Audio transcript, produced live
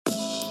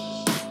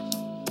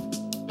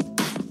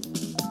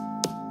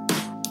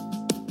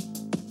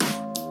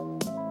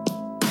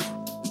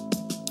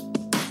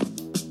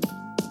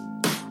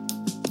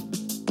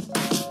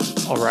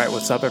Alright,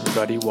 what's up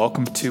everybody?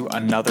 Welcome to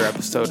another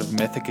episode of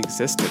Mythic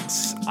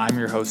Existence. I'm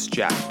your host,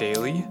 Jack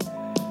Daly.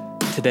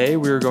 Today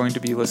we are going to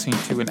be listening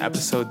to an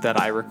episode that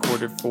I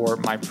recorded for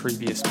my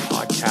previous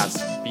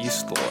podcast,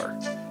 Beast Lore.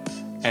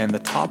 And the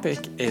topic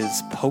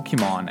is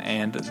Pokemon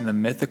and the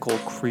mythical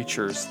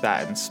creatures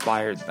that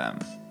inspired them.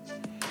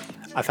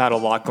 I've had a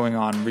lot going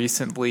on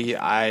recently.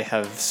 I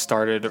have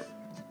started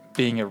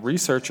being a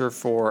researcher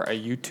for a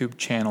YouTube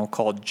channel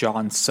called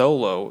John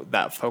Solo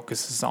that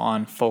focuses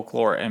on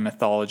folklore and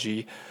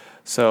mythology.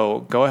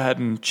 So go ahead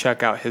and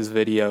check out his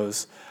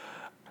videos.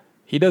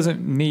 He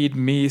doesn't need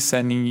me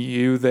sending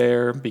you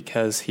there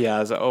because he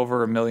has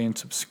over 1 million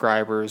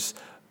subscribers,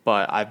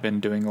 but I've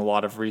been doing a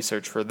lot of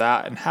research for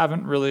that and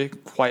haven't really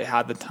quite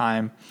had the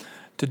time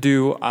to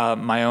do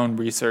my own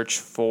research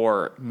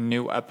for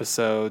new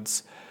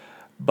episodes.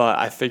 But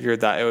I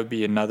figured that it would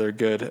be another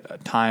good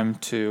time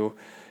to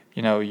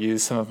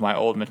use some of my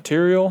old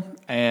material,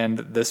 and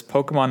this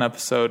Pokemon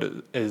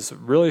episode is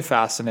really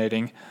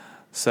fascinating,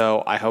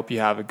 so I hope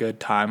you have a good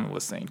time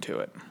listening to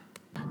it.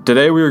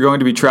 Today we are going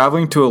to be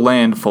traveling to a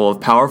land full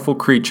of powerful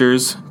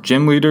creatures,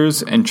 gym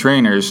leaders, and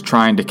trainers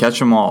trying to catch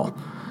them all.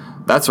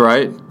 That's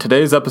right,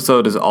 today's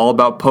episode is all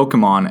about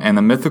Pokemon and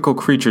the mythical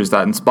creatures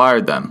that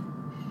inspired them.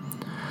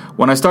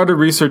 When I started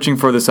researching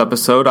for this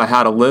episode, I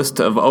had a list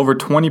of over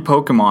 20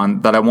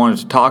 Pokemon that I wanted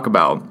to talk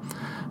about.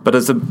 But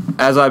as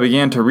I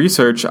began to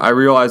research, I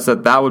realized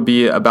that would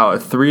be about a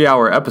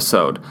 3-hour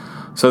episode.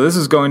 So this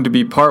is going to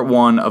be part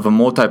 1 of a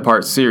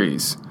multi-part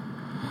series.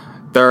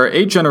 There are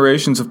 8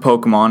 generations of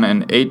Pokemon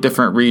in 8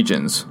 different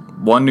regions,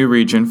 1 new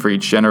region for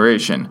each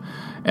generation.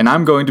 And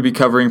I'm going to be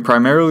covering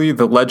primarily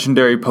the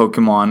legendary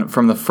Pokemon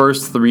from the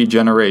first 3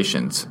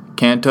 generations,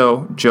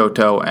 Kanto,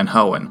 Johto, and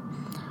Hoenn.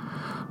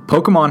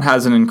 Pokemon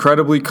has an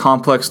incredibly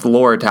complex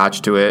lore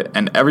attached to it,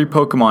 and every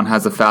Pokemon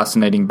has a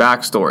fascinating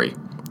backstory.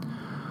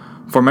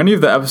 For many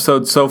of the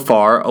episodes so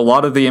far, a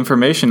lot of the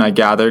information I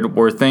gathered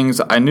were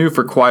things I knew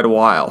for quite a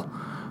while,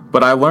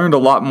 but I learned a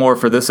lot more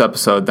for this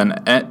episode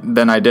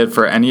than I did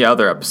for any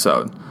other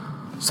episode.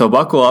 So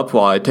buckle up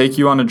while I take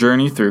you on a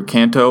journey through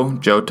Kanto,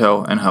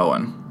 Johto, and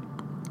Hoenn.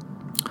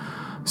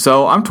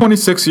 So I'm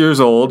 26 years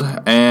old,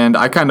 and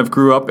I kind of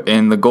grew up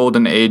in the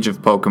golden age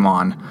of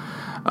Pokemon.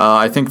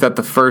 I think that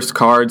the first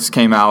cards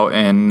came out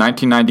in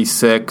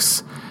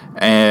 1996,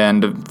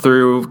 and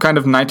through kind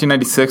of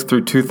 1996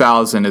 through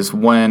 2000 is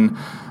when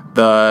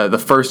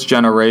the first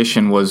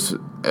generation was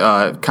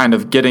kind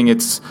of getting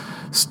its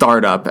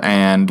startup,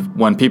 and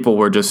when people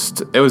were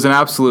it was an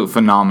absolute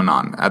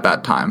phenomenon at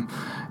that time.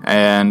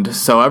 And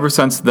so ever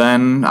since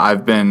then,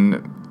 I've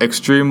been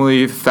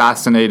extremely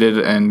fascinated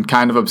and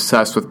kind of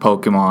obsessed with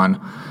Pokemon.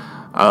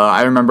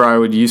 I remember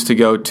I used to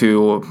go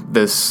to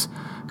this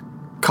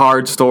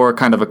card store,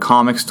 kind of a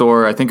comic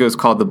store. I think it was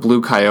called the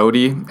Blue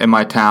Coyote in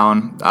my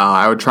town.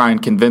 I would try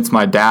and convince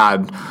my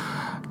dad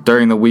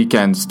during the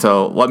weekends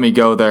to let me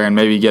go there and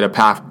maybe get a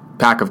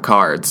pack of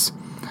cards.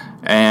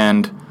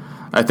 And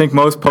I think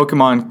most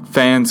Pokemon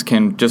fans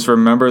can just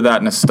remember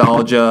that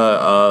nostalgia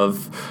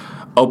of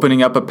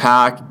opening up a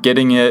pack,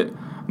 getting it,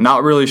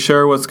 not really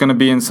sure what's going to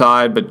be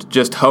inside, but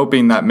just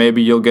hoping that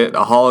maybe you'll get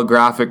a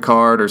holographic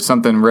card or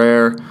something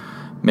rare.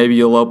 Maybe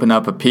you'll open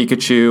up a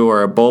Pikachu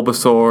or a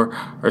Bulbasaur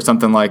or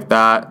something like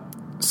that.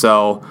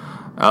 So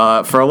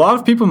for a lot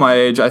of people my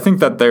age, I think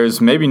that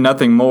there's maybe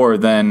nothing more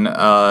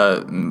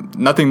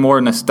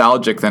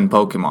nostalgic than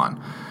Pokemon.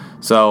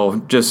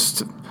 So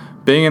just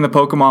being in the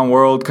Pokemon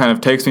world kind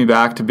of takes me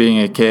back to being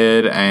a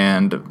kid,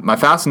 and my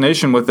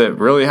fascination with it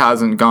really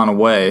hasn't gone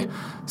away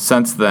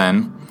since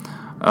then.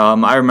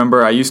 I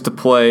remember I used to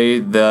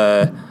play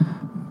the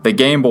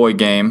Game Boy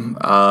game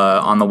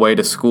on the way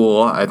to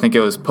school. I think it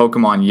was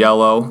Pokemon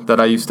Yellow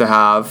that I used to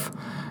have,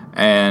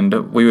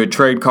 and we would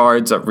trade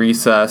cards at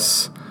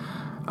recess.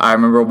 I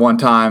remember one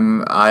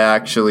time I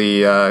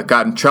actually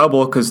got in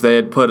trouble because they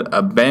had put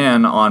a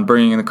ban on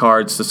bringing the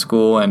cards to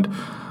school, and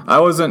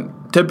I wasn't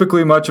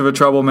typically much of a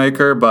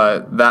troublemaker,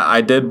 but that I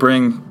did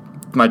bring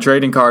my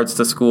trading cards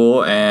to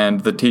school,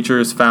 and the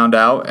teachers found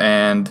out,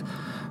 and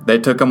they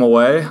took them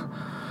away.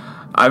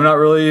 I'm not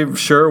really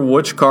sure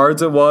which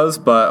cards it was,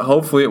 but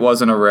hopefully it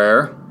wasn't a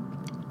rare.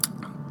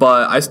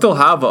 But I still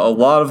have a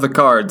lot of the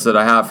cards that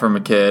I have from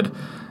a kid.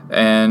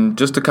 And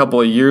just a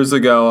couple of years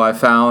ago, I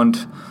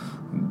found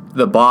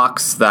the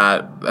box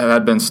that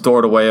had been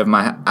stored away at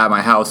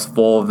my house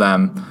full of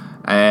them.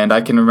 And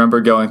I can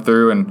remember going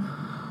through and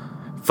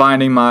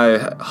finding my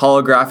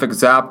holographic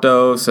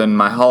Zapdos and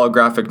my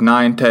holographic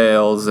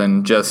Ninetales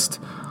and just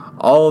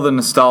all of the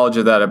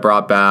nostalgia that it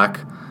brought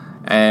back.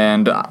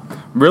 And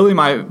really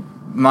my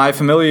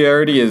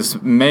familiarity is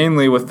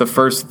mainly with the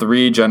first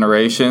 3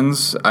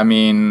 generations. I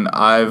mean,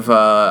 I've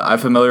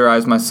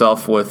familiarized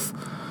myself with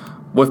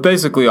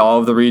basically all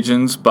of the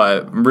regions,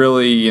 but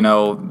really,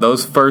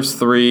 those first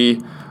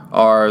 3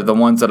 are the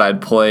ones that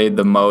I'd played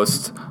the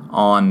most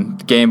on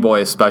Game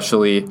Boy,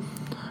 especially.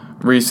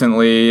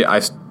 Recently, I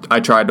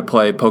tried to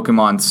play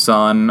Pokemon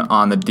Sun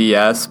on the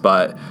DS,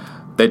 but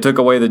they took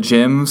away the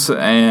gyms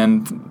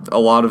and a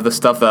lot of the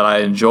stuff that I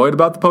enjoyed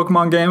about the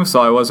Pokemon game,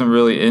 so I wasn't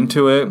really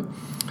into it.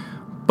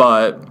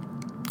 but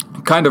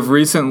kind of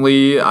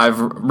recently I've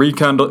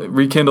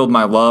rekindled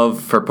my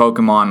love for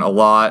Pokemon a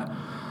lot.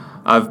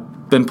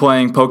 I've been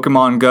playing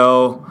Pokemon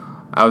Go.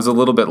 I was a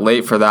little bit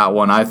late for that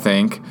one, I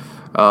think.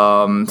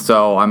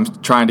 So I'm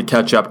trying to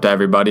catch up to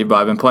everybody, but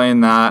I've been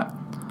playing that.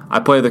 I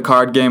play the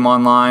card game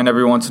online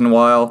every once in a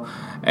while,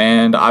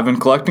 and I've been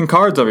collecting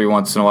cards every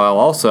once in a while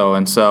also.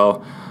 And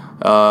so,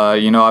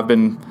 I'll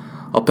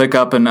pick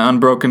up an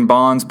Unbroken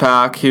Bonds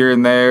pack here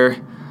and there.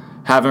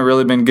 Haven't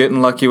really been getting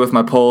lucky with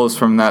my pulls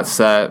from that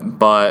set,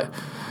 but,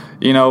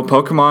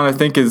 Pokemon I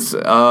think is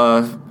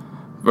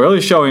really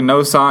showing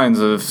no signs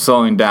of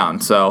slowing down.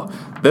 So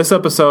this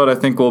episode I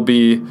think will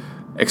be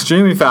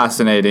extremely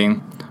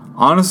fascinating.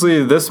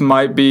 Honestly, this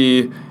might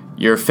be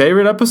your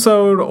favorite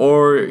episode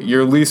or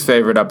your least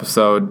favorite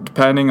episode,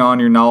 depending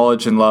on your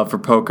knowledge and love for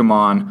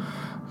Pokemon.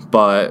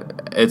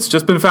 But it's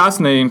just been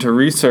fascinating to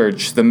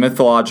research the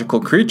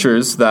mythological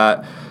creatures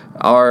that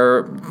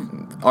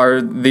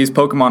these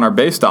Pokemon are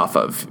based off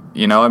of.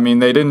 They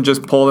didn't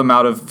just pull them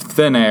out of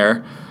thin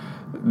air.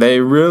 They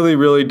really,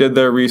 really did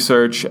their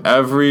research.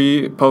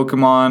 Every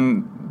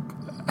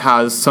Pokemon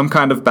has some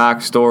kind of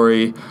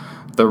backstory.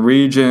 The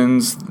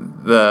regions,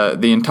 the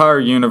entire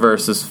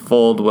universe is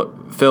filled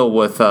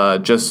with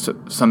just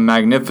some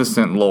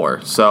magnificent lore.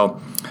 So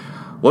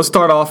let's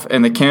start off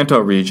in the Kanto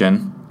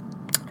region.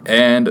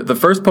 And the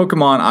first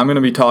Pokemon I'm going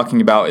to be talking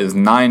about is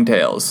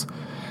Ninetales.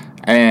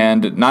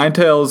 And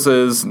Ninetales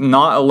is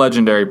not a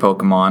legendary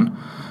Pokemon,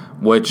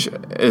 which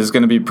is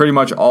going to be pretty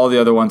much all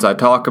the other ones I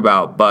talk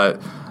about.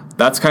 But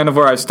that's kind of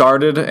where I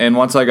started. And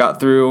once I got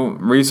through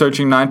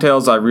researching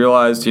Ninetales, I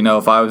realized,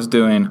 if I was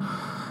doing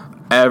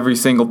every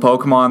single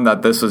Pokemon,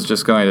 that this was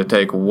just going to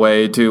take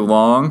way too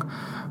long.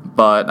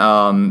 But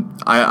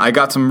I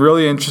got some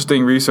really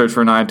interesting research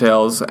for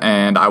Ninetales,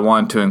 and I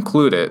wanted to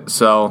include it.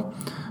 So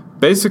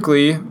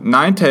basically,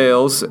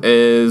 Ninetales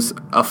is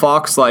a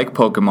fox-like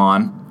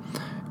Pokemon.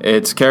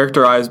 It's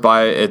characterized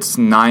by its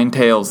 9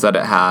 tails that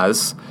it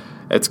has.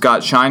 It's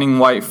got shining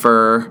white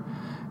fur,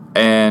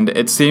 and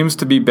it seems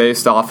to be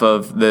based off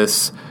of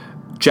this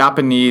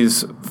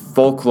Japanese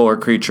folklore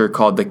creature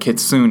called the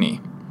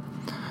Kitsune.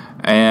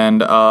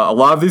 And a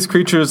lot of these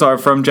creatures are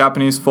from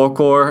Japanese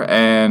folklore,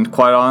 and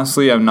quite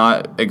honestly, I'm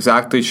not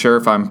exactly sure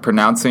if I'm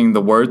pronouncing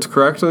the words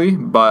correctly,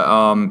 but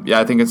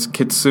I think it's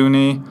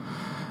Kitsune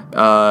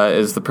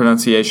is the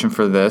pronunciation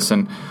for this.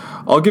 And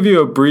I'll give you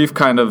a brief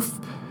kind of,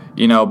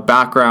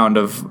 background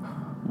of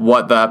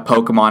what that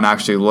Pokemon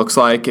actually looks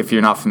like if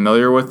you're not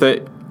familiar with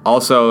it.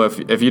 Also,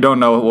 if you don't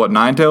know what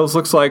Ninetales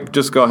looks like,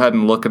 just go ahead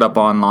and look it up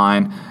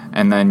online,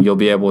 and then you'll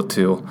be able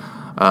to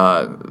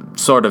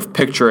sort of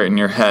picture it in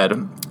your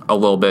head a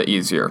little bit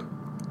easier.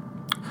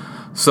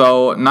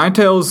 So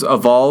Ninetales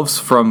evolves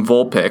from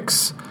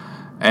Vulpix,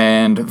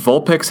 and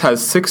Vulpix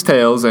has 6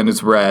 tails and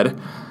is red.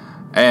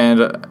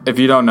 And if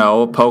you don't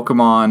know,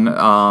 Pokemon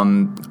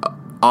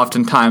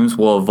oftentimes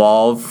will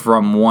evolve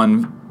from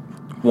one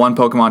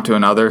Pokemon to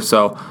another.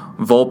 So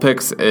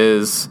Vulpix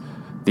is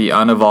the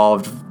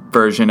unevolved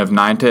version of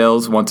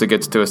Ninetales. Once it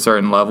gets to a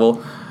certain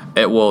level,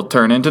 it will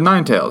turn into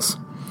Ninetales.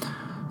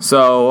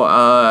 So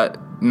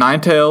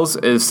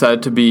Ninetales is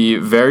said to be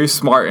very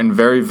smart and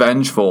very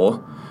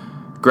vengeful.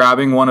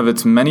 Grabbing one of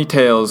its many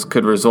tails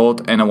could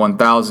result in a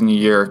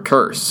 1,000-year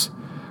curse.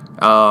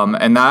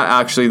 And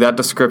that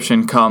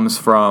description comes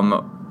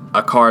from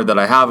a card that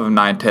I have of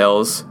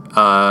Ninetales.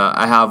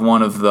 I have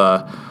one of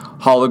the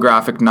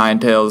holographic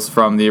Ninetales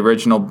from the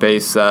original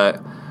base set.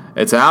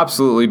 It's an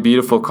absolutely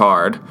beautiful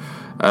card.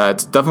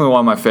 It's definitely one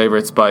of my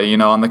favorites, but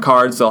on the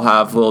cards they'll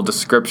have little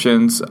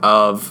descriptions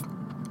of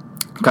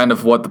kind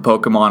of what the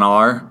Pokemon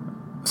are,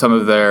 some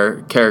of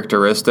their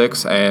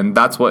characteristics, and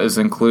that's what is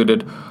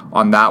included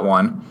on that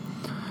one.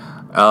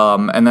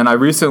 And then I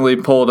recently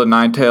pulled a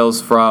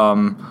Ninetales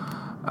from,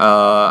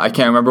 I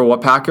can't remember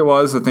what pack it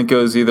was. I think it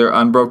was either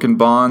Unbroken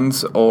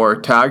Bonds or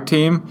Tag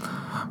Team,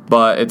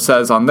 but it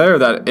says on there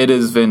that it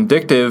is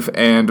vindictive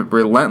and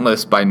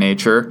relentless by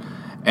nature,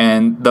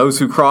 and those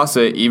who cross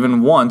it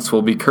even once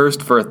will be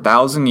cursed for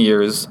 1,000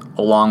 years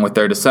along with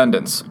their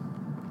descendants.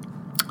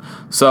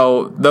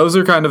 So those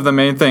are kind of the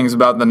main things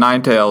about the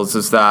Ninetales,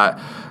 is that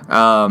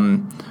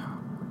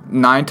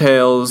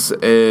Ninetales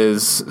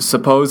is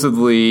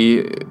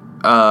supposedly,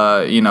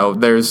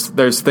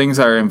 there's things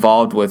that are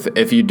involved with,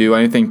 if you do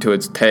anything to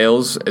its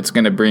tails, it's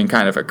going to bring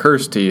kind of a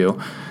curse to you.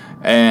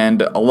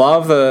 And a lot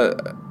of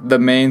the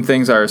main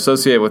things that are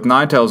associated with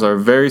Ninetales are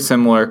very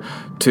similar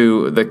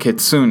to the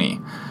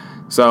Kitsune.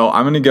 So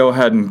I'm going to go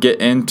ahead and get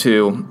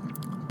into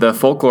the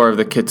folklore of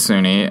the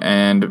Kitsune,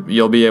 and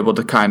you'll be able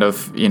to kind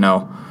of,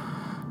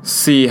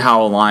 see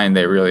how aligned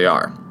they really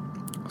are.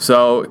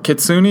 So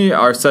Kitsune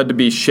are said to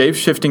be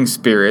shape-shifting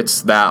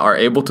spirits that are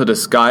able to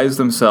disguise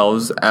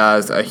themselves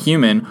as a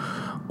human,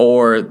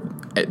 or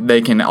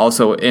they can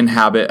also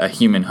inhabit a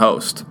human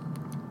host.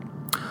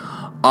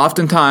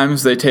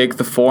 Oftentimes they take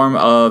the form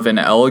of an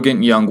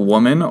elegant young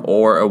woman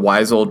or a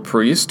wise old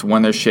priest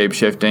when they're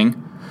shape-shifting.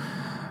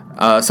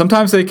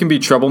 Sometimes they can be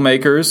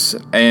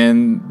troublemakers,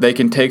 and they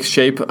can take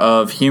shape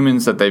of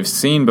humans that they've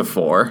seen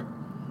before.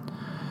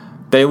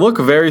 they look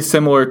very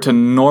similar to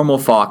normal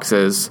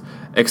foxes,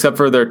 except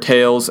for their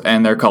tails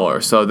and their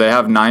color. So they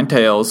have 9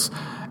 tails,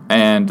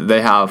 and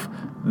they have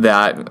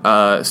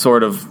that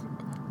sort of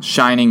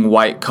shining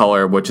white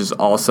color, which is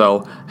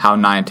also how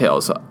 9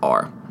 tails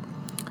are.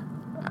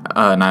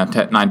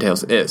 Nine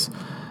tails is.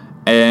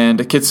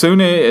 And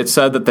kitsune, it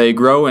said that they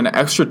grow an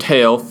extra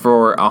tail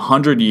for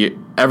 100 years.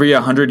 Every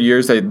 100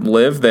 years they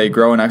live, they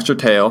grow an extra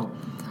tail.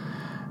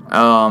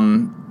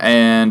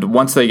 And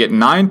once they get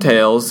 9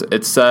 tails,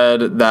 it's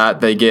said that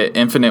they get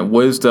infinite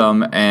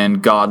wisdom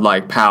and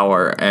godlike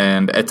power.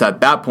 And it's at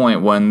that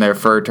point when their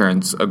fur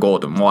turns a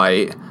golden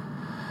white.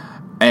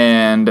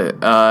 And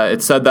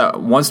it's said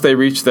that once they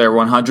reach their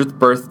 100th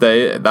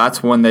birthday,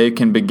 that's when they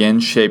can begin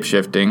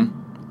shape-shifting.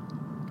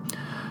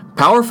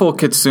 Powerful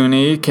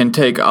kitsune can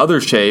take other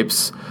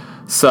shapes,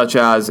 such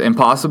as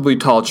impossibly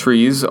tall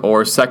trees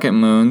or second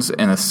moons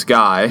in the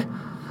sky.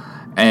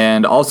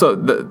 And also,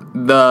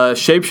 the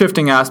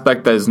shape-shifting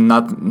aspect is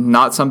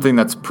not something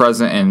that's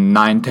present in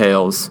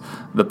Ninetales,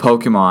 the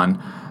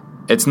Pokemon.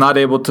 It's not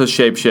able to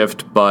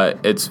shapeshift, but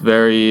it's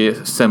very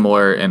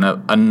similar in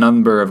a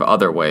number of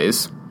other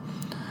ways.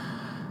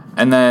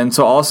 And then,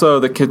 so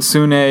also the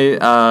kitsune,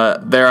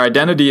 their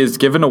identity is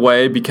given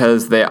away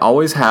because they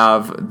always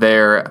have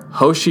their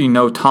Hoshi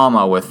no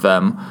Tama with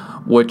them,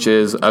 which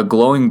is a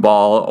glowing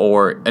ball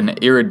or an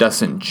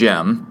iridescent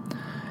gem.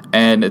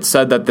 And it's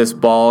said that this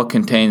ball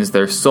contains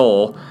their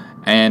soul,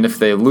 and if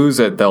they lose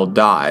it, they'll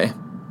die.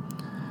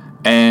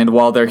 And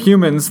while they're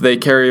humans, they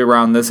carry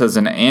around this as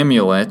an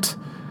amulet,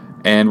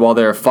 and while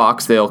they're a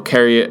fox, they'll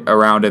carry it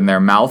around in their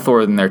mouth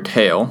or in their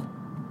tail.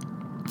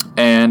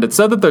 And it's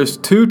said that there's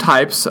 2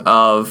 types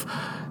of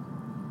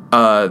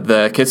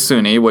the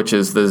kitsune, which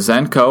is the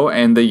Zenko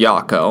and the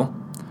Yako.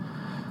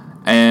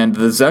 And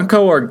the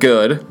Zenko are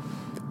good,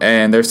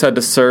 and they're said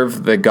to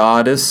serve the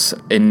goddess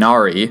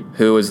Inari,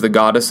 who is the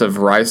goddess of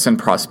rice and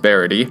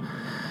prosperity.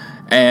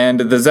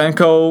 And the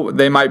Zenko,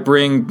 they might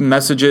bring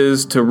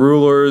messages to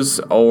rulers,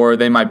 or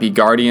they might be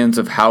guardians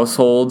of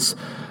households,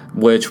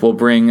 which will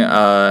bring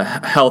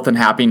health and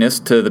happiness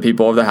to the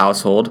people of the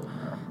household.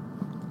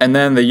 And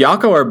then the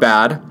Yako are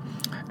bad,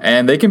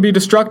 and they can be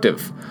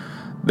destructive.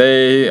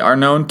 They are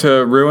known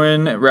to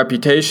ruin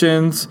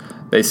reputations,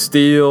 they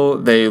steal,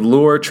 they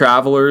lure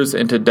travelers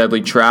into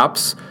deadly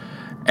traps,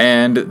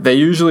 and they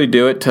usually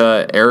do it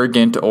to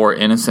arrogant or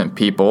innocent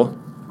people.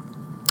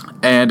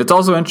 And it's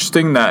also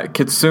interesting that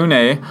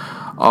kitsune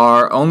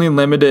are only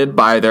limited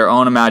by their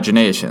own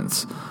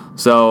imaginations.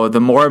 So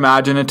the more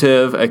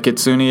imaginative a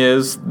kitsune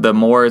is, the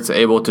more it's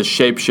able to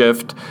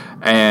shapeshift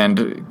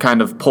and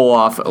kind of pull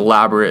off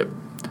elaborate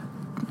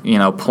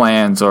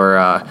plans or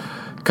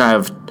kind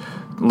of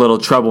little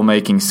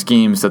troublemaking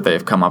schemes that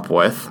they've come up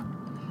with.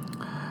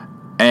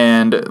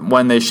 And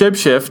when they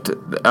shapeshift,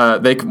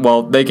 they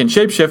can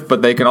shapeshift,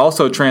 but they can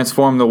also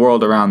transform the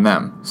world around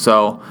them.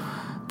 So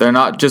they're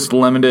not just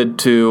limited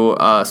to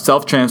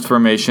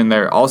self-transformation.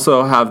 They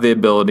also have the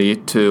ability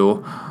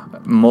to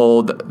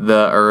mold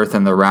the earth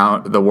and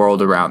the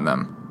world around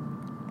them.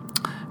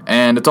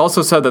 And it's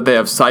also said that they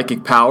have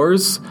psychic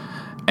powers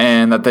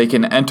and that they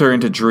can enter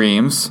into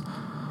dreams.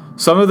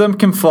 Some of them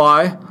can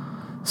fly,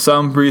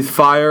 some breathe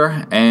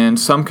fire, and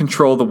some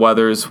control the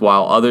weathers,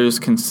 while others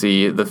can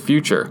see the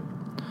future.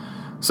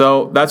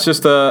 So that's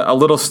just a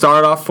little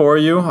start off for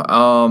you.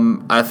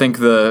 I think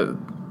the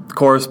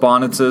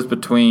correspondences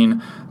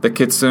between the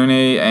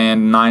kitsune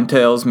and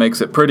Ninetales makes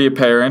it pretty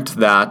apparent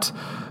that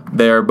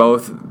they're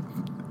both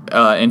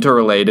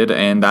interrelated,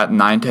 and that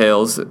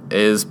Ninetales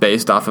is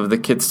based off of the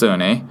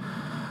kitsune.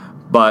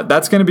 But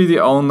that's going to be the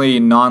only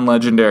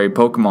non-legendary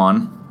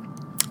Pokemon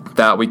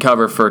that we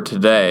cover for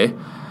today.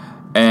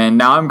 And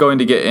now I'm going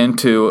to get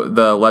into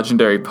the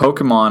legendary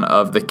Pokemon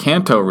of the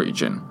Kanto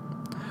region.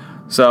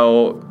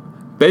 So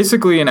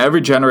basically in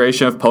every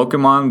generation of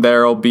Pokemon,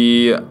 there will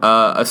be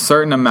a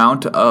certain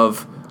amount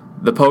of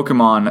the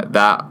Pokemon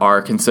that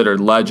are considered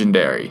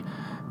legendary.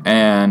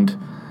 And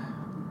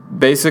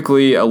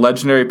basically a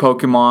legendary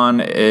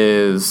Pokemon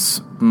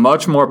is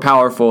much more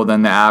powerful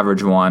than the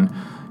average one.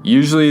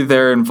 Usually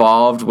they're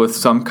involved with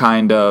some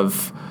kind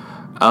of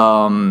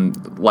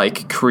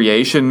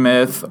creation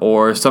myth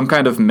or some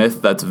kind of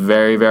myth that's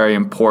very, very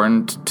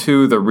important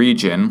to the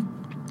region.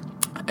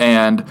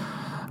 And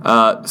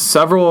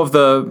several of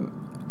the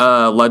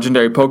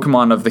legendary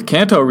Pokemon of the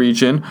Kanto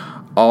region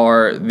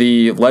are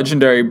the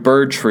legendary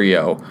bird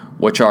trio,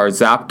 which are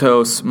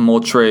Zapdos,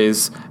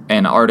 Moltres,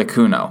 and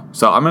Articuno.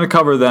 So I'm going to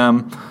cover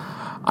them.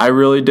 I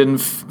really didn't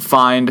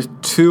find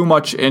too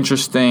much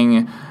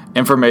interesting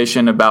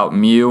information about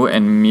Mew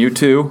and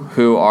Mewtwo,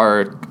 who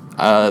are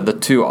the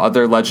 2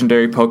 other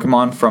legendary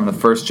Pokemon from the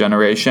first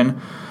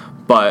generation.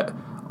 But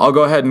I'll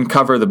go ahead and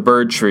cover the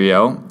bird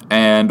trio,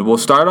 and we'll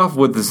start off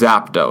with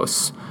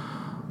Zapdos.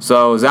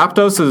 So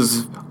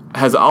Zapdos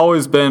has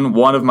always been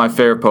one of my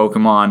favorite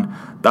Pokemon.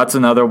 That's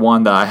another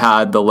one that I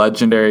had the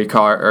legendary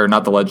card, or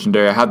not the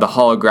legendary, I had the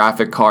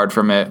holographic card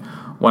from it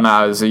when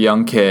I was a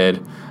young kid,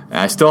 and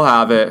I still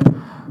have it.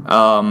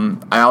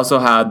 I also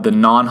had the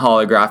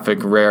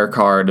non-holographic rare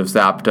card of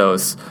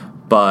Zapdos,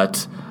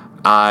 but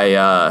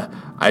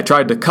I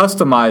tried to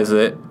customize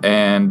it,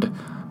 and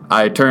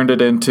I turned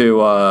it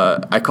into,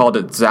 I called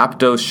it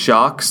Zapdos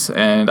Shocks,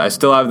 and I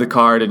still have the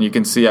card, and you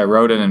can see I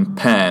wrote it in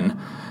pen,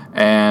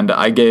 and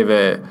I gave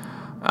it,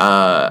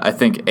 I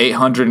think,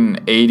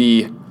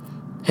 880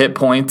 hit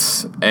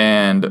points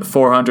and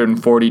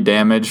 440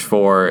 damage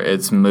for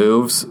its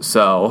moves,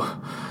 so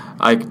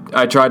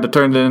I tried to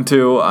turn it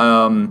into,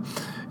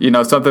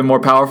 something more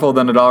powerful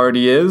than it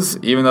already is,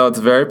 even though it's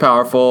very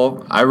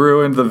powerful. I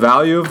ruined the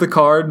value of the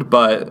card,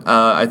 but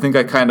I think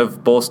I kind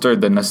of bolstered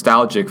the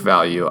nostalgic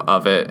value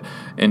of it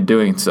in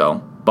doing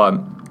so. But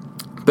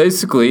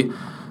basically,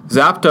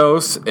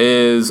 Zapdos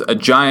is a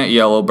giant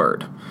yellow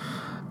bird,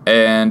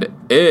 and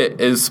it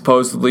is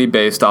supposedly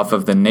based off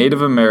of the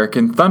Native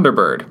American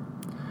Thunderbird.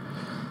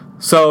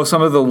 So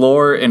some of the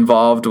lore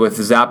involved with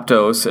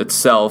Zapdos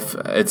itself,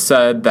 it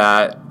said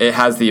that it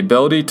has the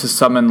ability to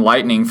summon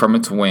lightning from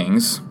its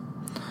wings.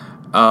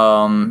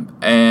 And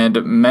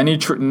many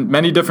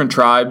different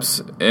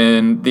tribes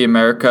in the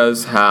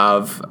Americas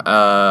have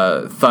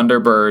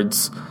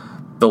Thunderbirds,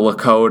 the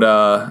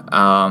Lakota,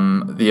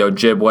 the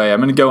Ojibwe. I'm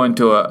going to go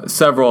into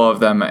several of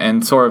them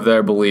and sort of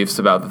their beliefs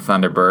about the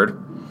Thunderbird.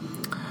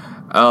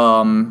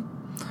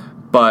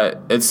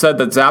 But it's said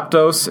that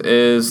Zapdos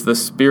is the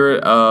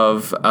spirit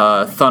of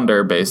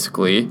thunder,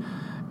 basically,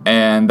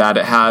 and that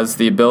it has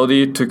the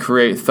ability to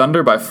create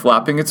thunder by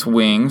flapping its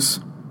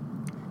wings.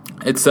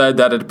 It's said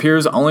that it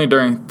appears only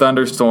during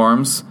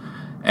thunderstorms,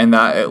 and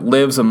that it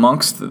lives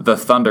amongst the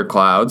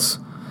thunderclouds,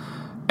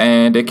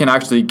 and it can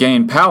actually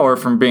gain power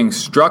from being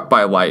struck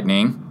by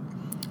lightning.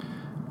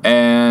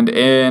 And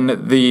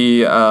in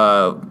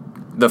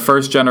the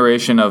first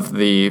generation of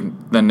the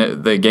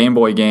Game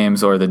Boy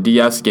games or the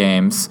DS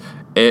games,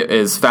 it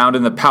is found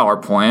in the power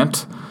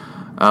plant.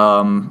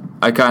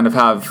 I kind of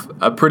have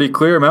a pretty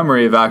clear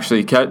memory of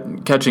actually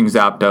catching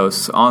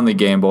Zapdos on the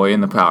Game Boy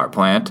in the power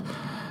plant.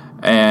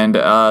 And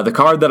the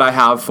card that I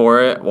have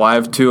for it, well, I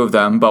have two of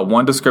them, but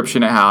one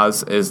description it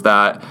has is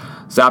that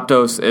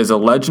Zapdos is a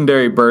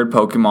legendary bird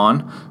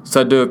Pokemon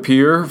said to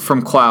appear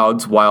from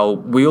clouds while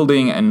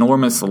wielding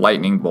enormous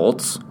lightning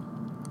bolts.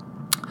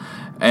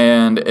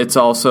 And it's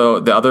also,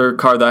 the other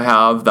card that I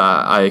have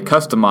that I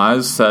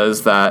customized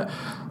says that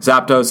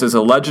Zapdos is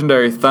a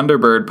legendary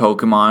Thunderbird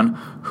Pokemon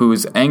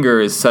whose anger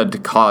is said to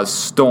cause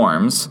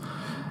storms,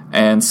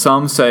 and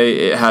some say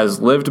it has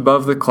lived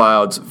above the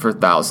clouds for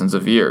thousands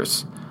of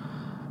years.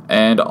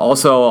 And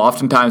also,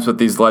 oftentimes with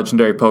these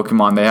legendary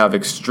Pokemon, they have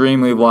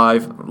extremely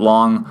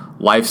long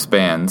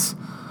lifespans.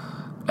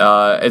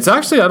 It's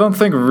actually, I don't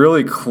think,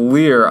 really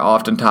clear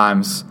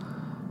oftentimes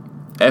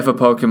if a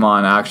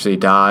Pokemon actually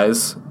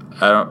dies.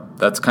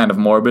 That's kind of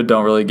morbid,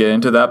 don't really get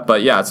into that.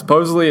 But yeah,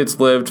 supposedly it's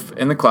lived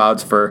in the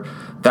clouds for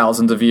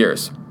thousands of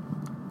years.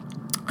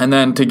 And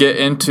then to get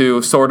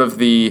into sort of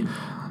the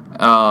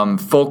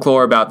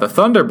folklore about the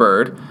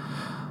Thunderbird,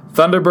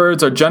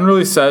 Thunderbirds are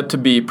generally said to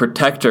be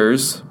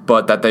protectors,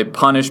 but that they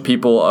punish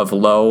people of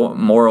low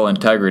moral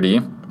integrity.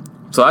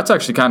 So that's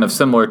actually kind of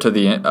similar to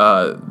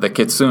the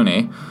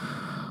Kitsune.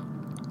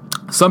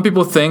 Some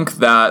people think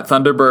that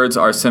Thunderbirds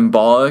are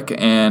symbolic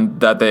and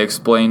that they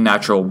explain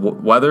natural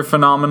weather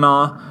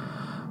phenomena,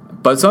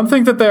 but some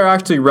think that they're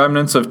actually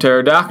remnants of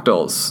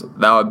pterodactyls.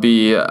 That would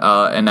be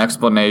an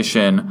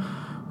explanation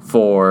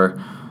from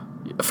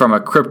a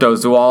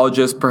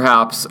cryptozoologist,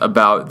 perhaps,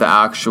 about the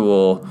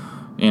actual,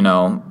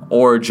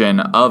 origin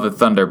of a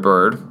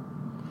Thunderbird.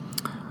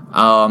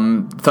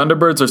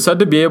 Thunderbirds are said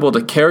to be able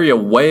to carry a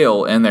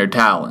whale in their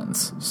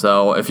talons.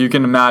 So if you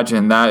can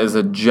imagine, that is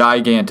a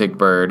gigantic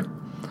bird.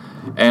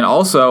 And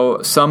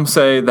also, some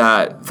say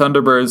that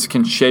Thunderbirds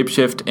can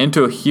shapeshift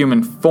into a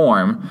human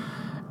form,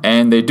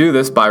 and they do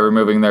this by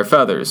removing their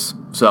feathers.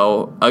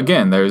 So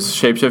again, there's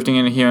shapeshifting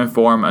in a human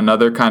form,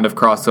 another kind of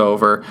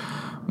crossover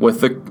with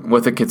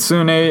the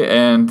Kitsune,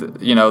 and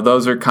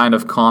those are kind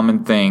of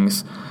common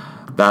things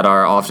that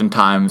are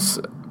oftentimes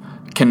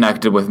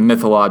connected with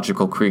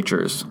mythological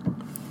creatures.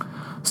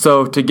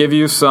 So to give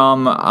you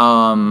some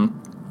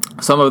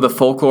of the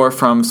folklore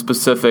from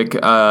specific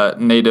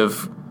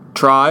native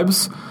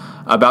tribes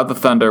about the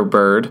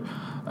Thunderbird,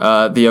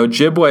 the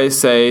Ojibwe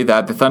say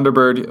that the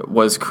Thunderbird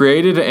was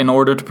created in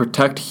order to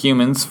protect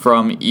humans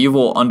from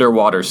evil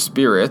underwater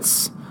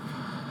spirits.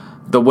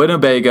 The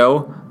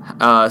Winnebago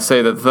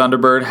say that the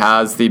Thunderbird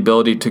has the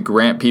ability to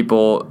grant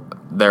people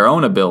their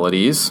own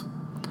abilities.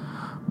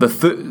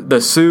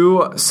 The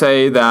Sioux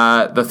say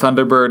that the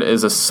Thunderbird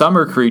is a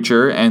summer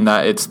creature and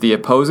that it's the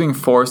opposing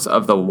force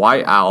of the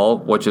white owl,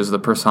 which is the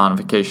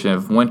personification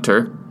of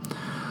winter.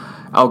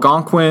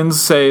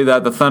 Algonquins say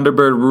that the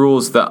Thunderbird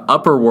rules the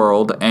upper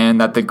world and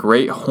that the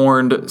great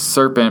horned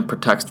serpent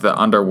protects the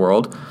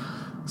underworld.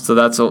 So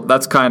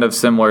that's kind of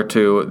similar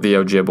to the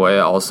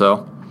Ojibwe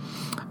also.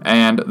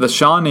 And the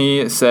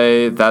Shawnee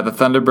say that the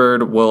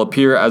Thunderbird will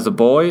appear as a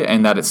boy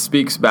and that it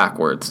speaks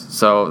backwards.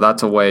 So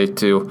that's a way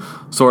to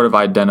sort of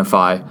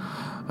identify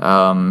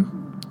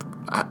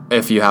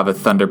if you have a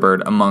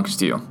Thunderbird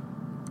amongst you.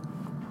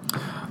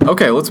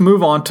 Okay, let's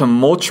move on to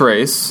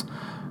Moltres,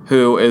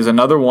 who is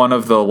another one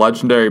of the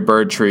legendary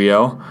bird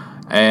trio.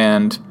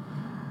 and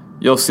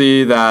you'll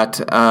see that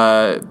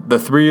the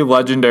three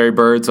legendary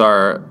birds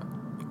are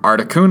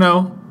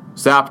Articuno,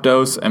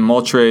 Zapdos, and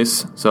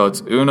Moltres. So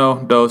it's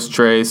uno, dos,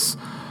 tres,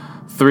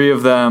 three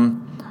of them.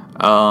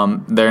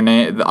 Their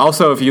name.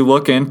 Also, if you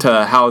look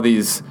into how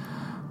these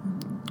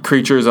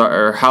creatures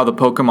are, or how the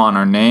Pokemon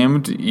are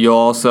named, you'll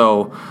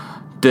also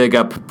dig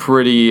up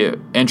pretty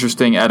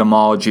interesting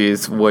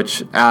etymologies,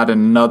 which add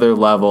another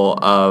level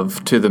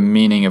to the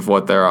meaning of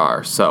what there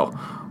are. So,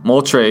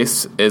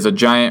 Moltres is a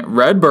giant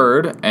red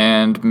bird,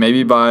 and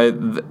maybe by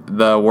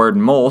the word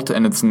molt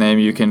in its name,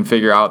 you can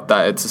figure out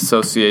that it's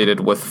associated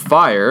with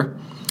fire.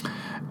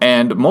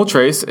 And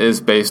Moltres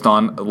is based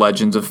on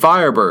legends of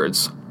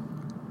firebirds.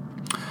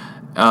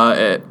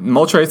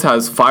 Moltres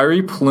has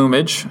fiery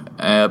plumage.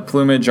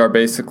 Plumage are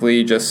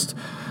basically just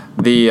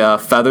the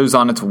feathers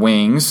on its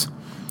wings.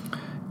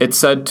 It's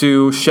said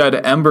to shed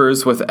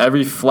embers with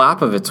every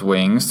flap of its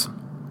wings.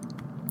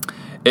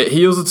 It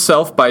heals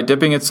itself by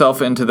dipping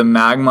itself into the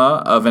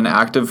magma of an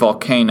active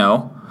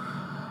volcano,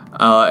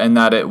 and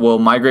that it will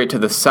migrate to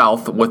the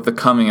south with the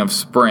coming of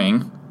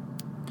spring.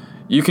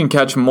 You can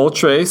catch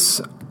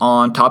Moltres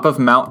on top of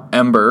Mount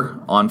Ember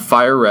on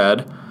Fire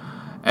Red,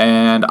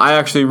 and I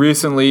actually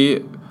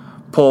recently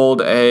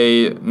pulled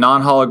a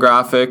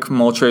non-holographic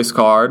Moltres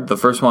card, the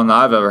first one that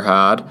I've ever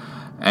had,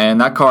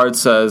 and that card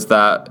says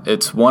that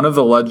it's one of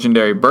the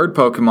legendary bird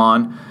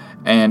Pokemon,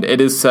 and it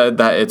is said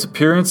that its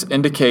appearance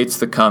indicates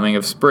the coming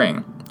of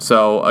spring.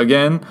 So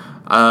again,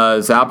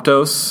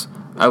 Zapdos,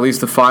 at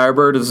least the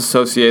Firebird, is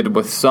associated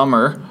with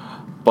summer,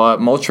 but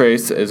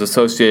Moltres is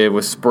associated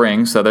with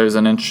spring, so there's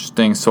an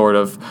interesting sort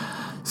of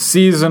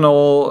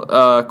seasonal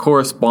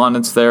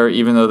correspondence there,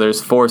 even though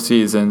there's 4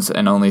 seasons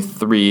and only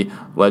 3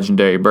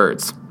 legendary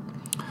birds.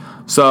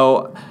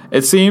 So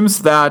it seems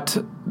that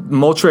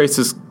Moltres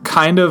is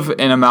kind of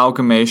an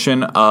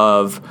amalgamation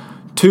of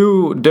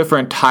 2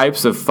 different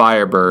types of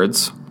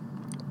firebirds.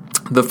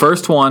 The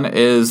first one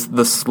is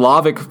the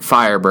Slavic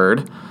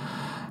firebird,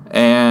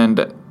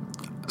 and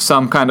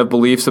some kind of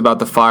beliefs about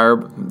the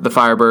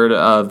firebird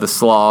of the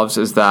Slavs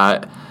is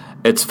that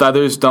its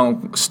feathers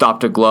don't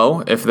stop to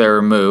glow if they're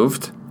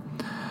removed,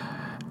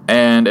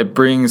 and it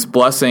brings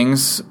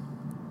blessings.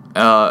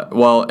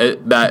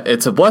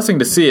 It's a blessing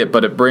to see it,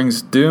 but it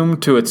brings doom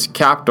to its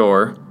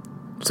captor.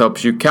 So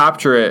if you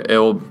capture it, it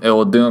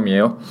will doom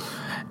you.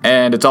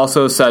 And it's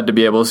also said to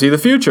be able to see the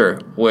future,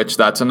 which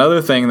that's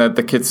another thing that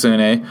the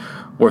Kitsune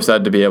were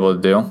said to be able to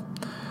do.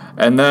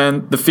 And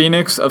then the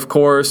Phoenix, of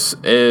course,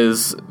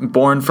 is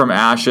born from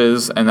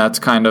ashes, and that's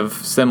kind of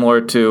similar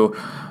to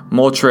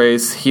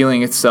Moltres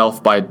healing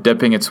itself by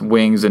dipping its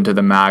wings into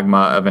the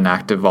magma of an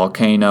active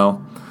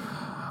volcano.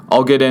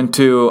 I'll get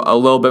into a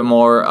little bit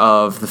more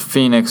of the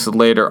Phoenix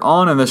later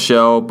on in the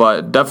show,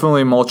 but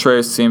definitely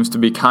Moltres seems to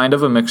be kind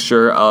of a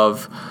mixture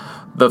of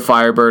the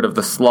Firebird of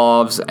the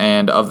Slavs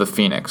and of the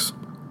Phoenix.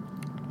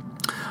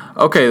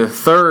 Okay, the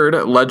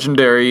third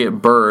legendary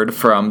bird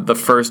from the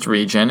first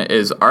region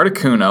is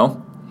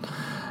Articuno.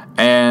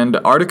 And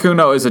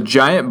Articuno is a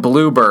giant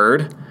blue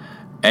bird,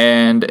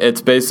 and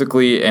it's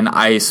basically an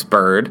ice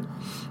bird.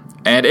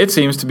 And it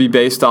seems to be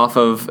based off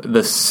of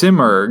the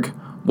Simurgh,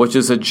 which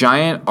is a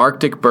giant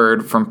Arctic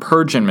bird from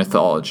Persian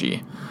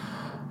mythology.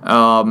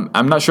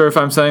 I'm not sure if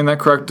I'm saying that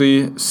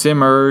correctly.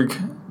 Simurgh,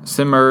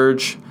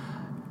 Simurgh,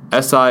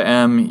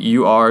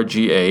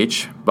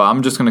 but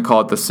I'm just going to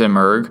call it the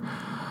Simurgh.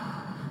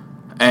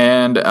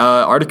 And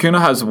Articuno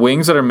has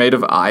wings that are made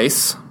of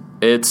ice.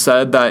 It's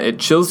said that it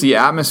chills the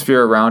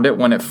atmosphere around it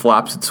when it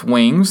flaps its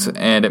wings,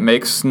 and it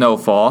makes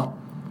snowfall.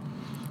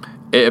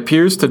 It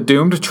appears to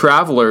doomed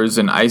travelers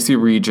in icy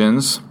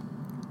regions.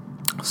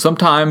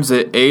 Sometimes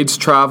it aids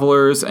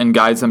travelers and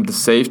guides them to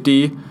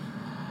safety.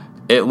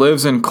 It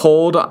lives in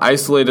cold,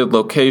 isolated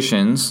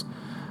locations,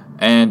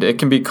 and it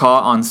can be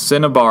caught on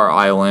Cinnabar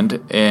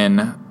Island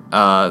in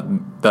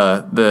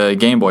the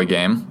Game Boy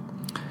game.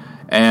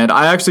 And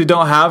I actually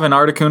don't have an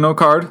Articuno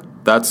card.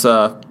 That's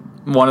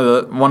one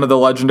of the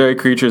legendary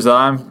creatures that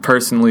I'm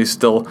personally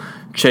still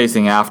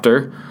chasing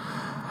after.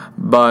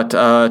 But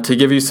to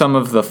give you some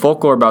of the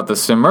folklore about the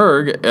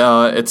Simurgh,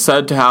 it's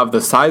said to have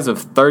the size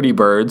of 30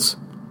 birds.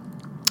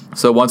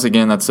 So once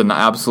again, that's an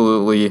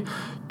absolutely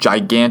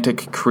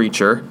gigantic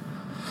creature.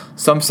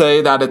 Some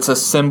say that it's a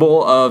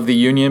symbol of the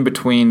union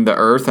between the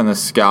earth and the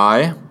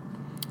sky.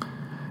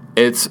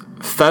 Its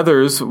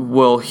feathers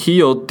will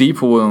heal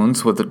deep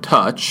wounds with a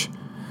touch.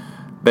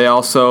 They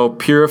also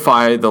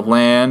purify the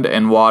land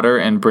and water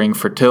and bring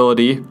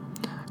fertility.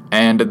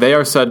 And they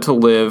are said to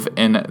live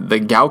in the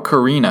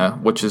Gaukarina,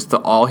 which is the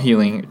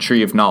all-healing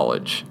tree of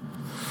knowledge.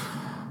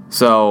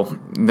 So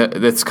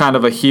it's kind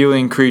of a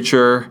healing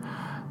creature.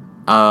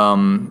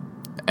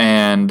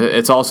 And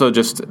it's also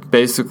just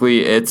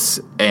basically it's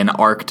an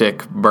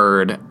Arctic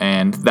bird,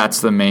 and that's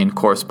the main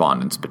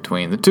correspondence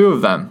between the two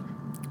of them.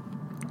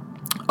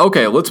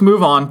 Okay, let's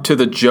move on to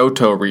the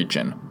Johto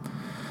region.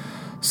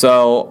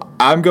 So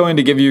I'm going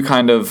to give you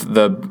kind of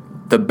the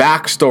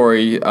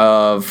backstory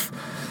of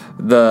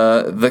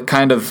the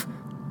kind of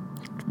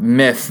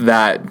myth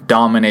that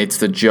dominates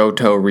the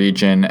Johto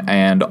region,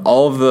 and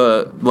all of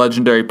the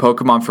legendary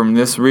Pokemon from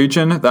this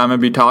region that I'm going to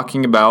be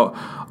talking about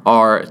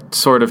are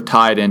sort of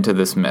tied into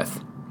this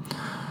myth.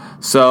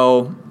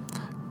 So,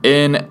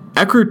 in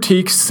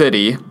Ecruteak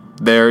City,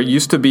 there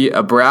used to be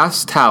a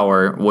brass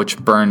tower which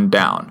burned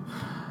down,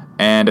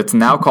 and it's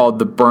now called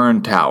the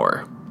Burn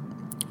Tower.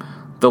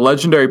 The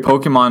legendary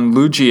Pokemon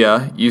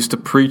Lugia used to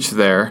preach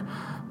there,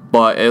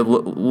 but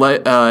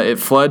it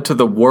fled to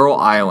the Whirl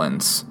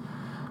Islands.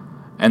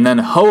 And then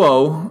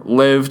Ho-Oh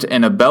lived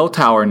in a bell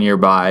tower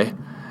nearby,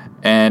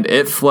 and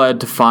it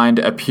fled to find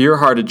a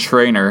pure-hearted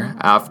trainer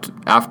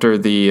after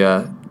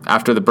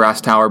the brass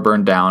tower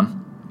burned down.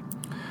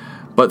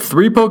 But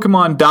 3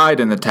 Pokemon died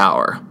in the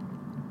tower.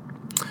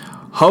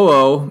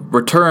 Ho-Oh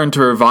returned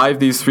to revive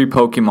these 3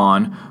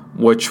 Pokemon,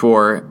 which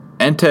were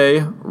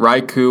Entei,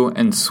 Raikou,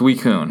 and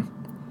Suicune.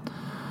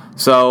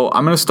 So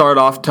I'm going to start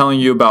off telling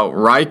you about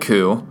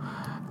Raikou.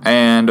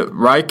 And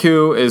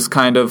Raikou is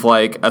kind of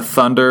like a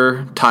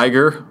thunder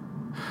tiger.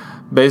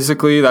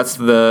 Basically, that's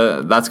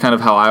kind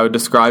of how I would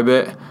describe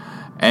it.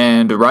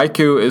 And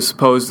Raikou is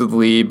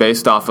supposedly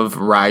based off of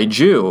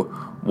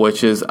Raiju,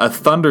 which is a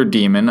thunder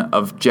demon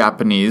of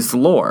Japanese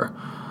lore.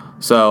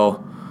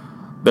 So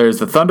there's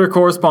the thunder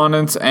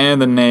correspondence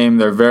and the name.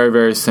 They're very,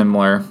 very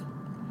similar.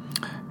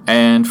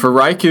 And for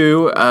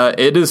Raikou,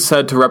 it is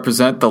said to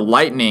represent the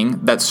lightning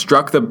that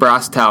struck the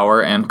brass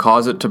tower and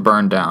caused it to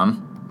burn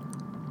down.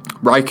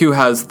 Raikou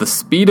has the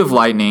speed of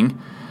lightning,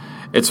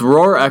 its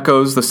roar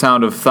echoes the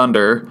sound of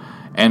thunder,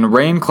 and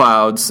rain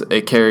clouds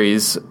it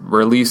carries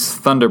release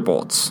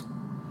thunderbolts.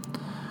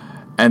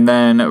 And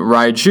then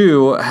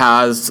Raiju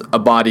has a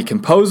body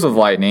composed of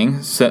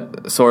lightning,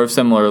 sort of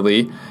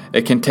similarly.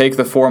 It can take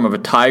the form of a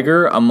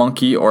tiger, a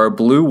monkey, or a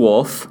blue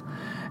wolf.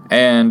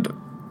 And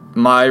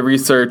my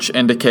research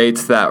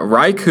indicates that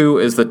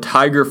Raikou is the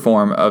tiger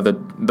form of the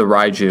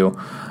Raiju,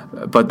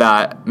 but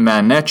that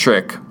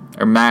Manectric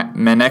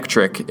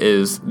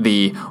is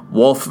the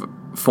wolf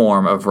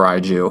form of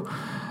Raiju.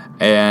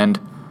 And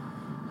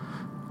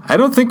I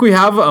don't think we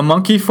have a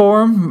monkey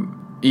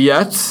form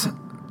yet.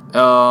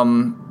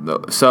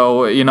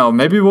 So,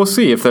 maybe we'll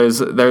see if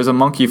there's a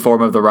monkey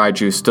form of the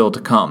Raiju still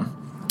to come.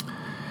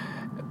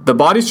 The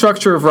body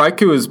structure of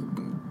Raikou is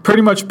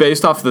pretty much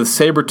based off of the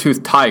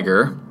saber-toothed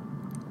tiger.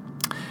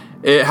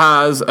 It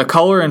has a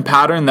color and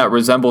pattern that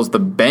resembles the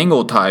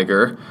Bengal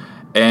tiger,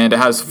 and it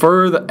has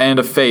fur and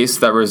a face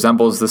that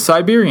resembles the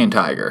Siberian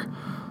tiger.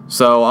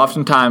 So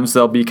oftentimes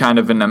there'll be kind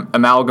of an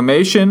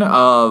amalgamation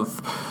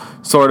of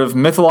sort of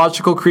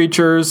mythological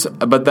creatures,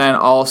 but then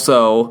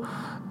also,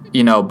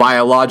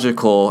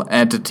 biological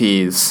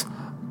entities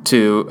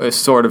to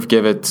sort of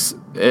give its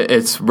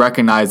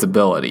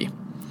recognizability.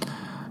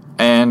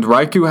 And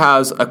Raikou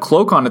has a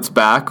cloak on its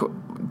back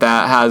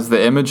that has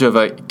the image of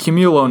a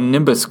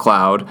cumulonimbus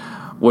cloud,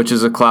 which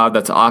is a cloud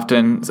that's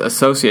often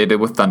associated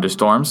with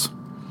thunderstorms.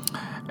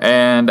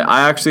 And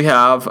I actually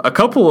have a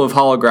couple of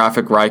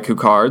holographic Raikou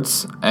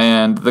cards,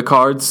 and the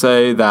cards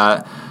say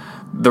that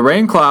the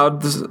rain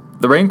clouds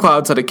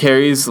that it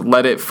carries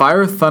let it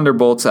fire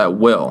thunderbolts at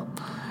will.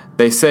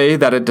 They say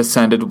that it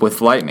descended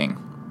with lightning.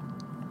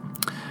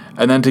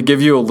 And then to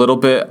give you a little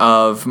bit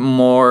of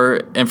more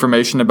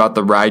information about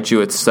the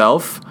Raiju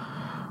itself,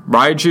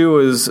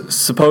 Raiju is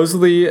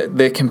supposedly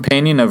the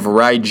companion of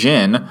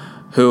Raijin,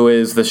 who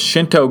is the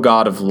Shinto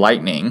god of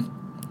lightning.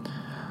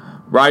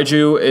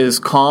 Raiju is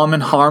calm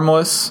and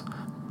harmless,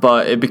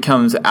 but it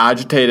becomes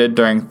agitated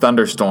during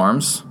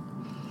thunderstorms.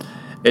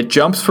 It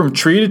jumps from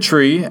tree to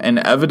tree, and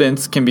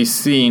evidence can be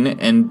seen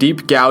in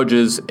deep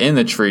gouges in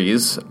the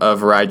trees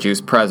of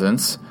Raiju's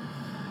presence.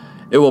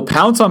 It will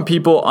pounce on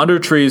people under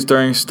trees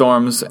during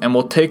storms and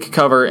will take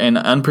cover in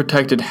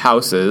unprotected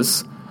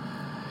houses.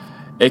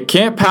 It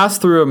can't pass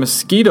through a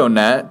mosquito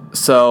net,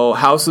 so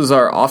houses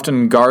are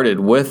often guarded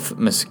with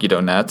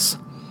mosquito nets.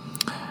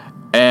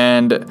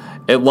 And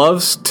it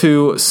loves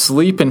to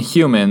sleep in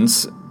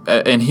humans'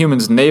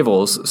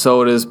 navels,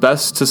 so it is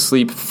best to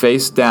sleep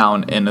face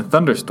down in a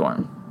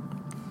thunderstorm.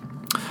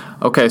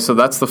 Okay, so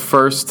that's the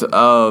first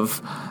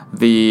of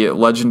the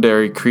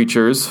legendary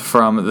creatures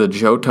from the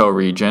Johto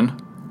region.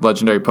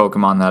 Legendary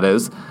Pokemon, that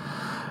is.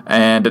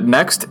 And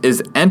next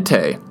is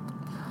Entei.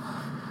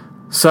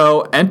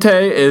 So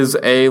Entei is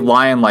a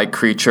lion-like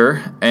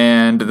creature,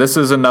 and this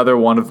is another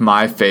one of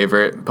my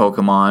favorite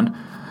Pokemon.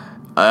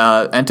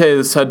 Entei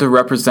is said to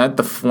represent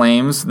the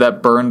flames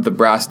that burned the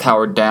brass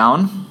tower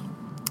down.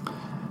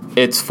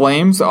 Its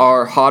flames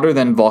are hotter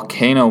than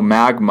volcano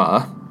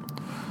magma.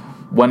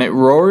 When it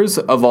roars,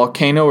 a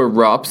volcano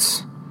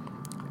erupts,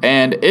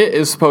 and it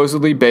is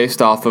supposedly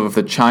based off of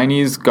the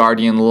Chinese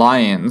guardian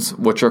lions,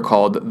 which are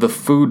called the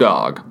Fu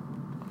Dog.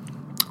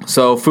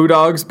 So Fu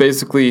Dogs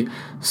basically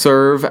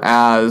serve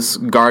as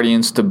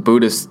guardians to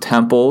Buddhist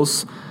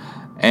temples,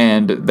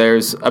 and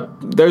there's a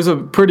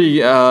pretty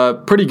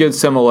good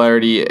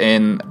similarity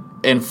in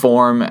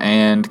form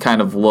and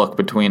kind of look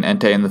between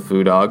Entei and the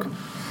Fu Dog.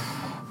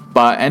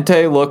 But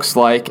Entei looks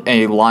like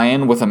a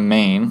lion with a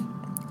mane,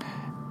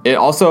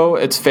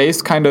 Its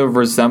face kind of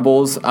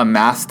resembles a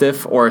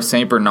Mastiff or a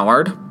Saint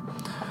Bernard,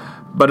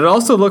 but it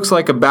also looks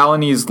like a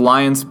Balinese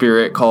lion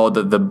spirit called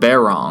the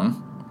Barong.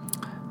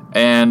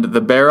 And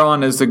the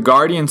Barong is the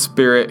guardian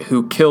spirit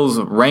who kills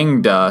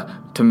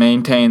Rangda to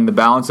maintain the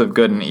balance of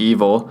good and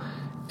evil,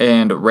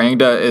 and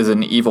Rangda is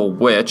an evil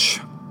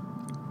witch.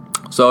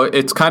 So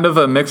it's kind of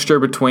a mixture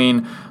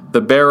between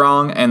the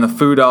Barong and the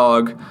Foo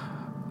Dog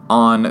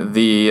on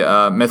the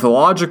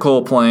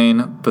mythological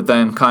plane, but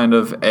then kind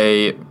of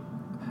a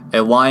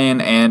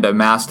lion and a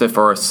Mastiff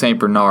or a Saint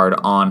Bernard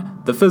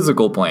on the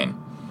physical plane.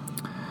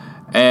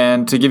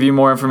 And to give you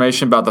more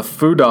information about the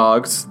Foo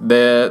Dogs,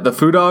 the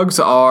Foo Dogs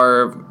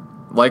are,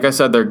 like I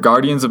said, they're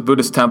guardians of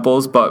Buddhist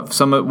temples, but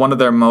one of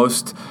their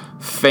most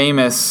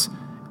famous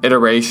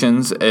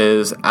iterations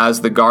is as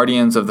the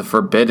guardians of the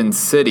Forbidden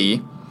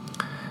City.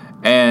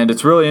 And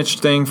it's really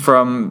interesting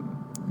from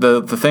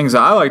the things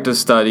that I like to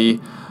study.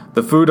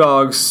 The Foo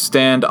Dogs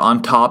stand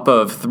on top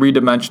of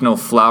three-dimensional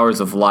flowers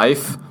of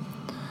life.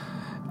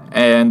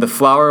 And the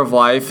flower of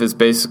life is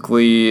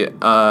basically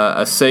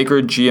a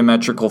sacred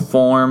geometrical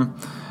form.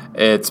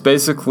 It's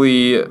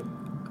basically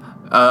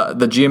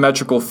the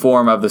geometrical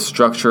form of the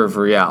structure of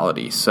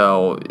reality.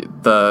 So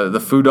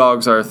the Foo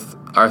Dogs are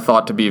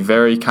thought to be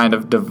very kind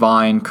of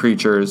divine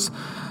creatures,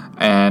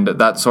 and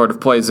that sort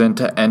of plays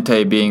into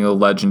Entei being a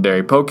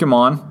legendary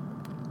Pokemon.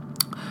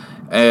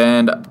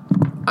 And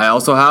I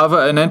also have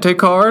an Entei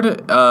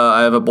card.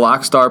 I have a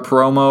Black Star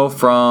promo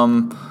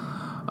from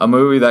a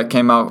movie that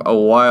came out a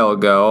while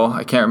ago.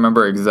 I can't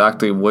remember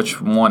exactly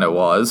which one it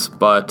was,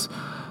 but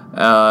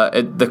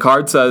the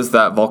card says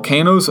that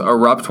volcanoes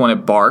erupt when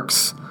it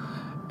barks,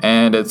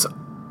 and it's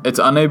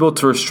unable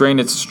to restrain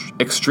its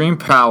extreme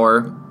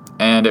power,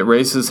 and it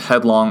races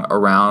headlong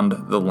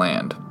around the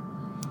land.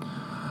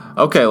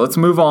 Okay, let's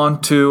move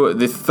on to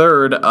the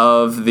third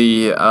of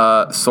the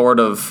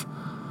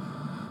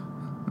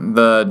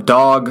the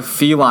dog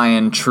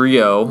feline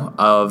trio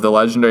of the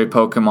legendary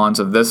Pokemons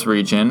of this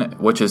region,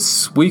 which is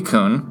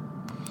Suicune.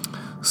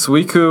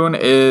 Suicune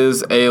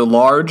is a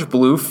large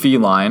blue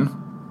feline,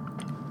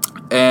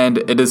 and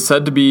it is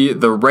said to be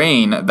the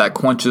rain that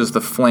quenches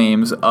the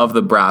flames of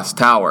the Brass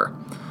Tower.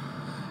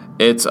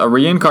 It's a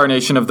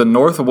reincarnation of the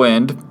North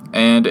Wind,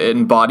 and it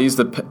embodies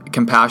the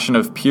compassion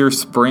of pure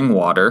spring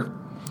water.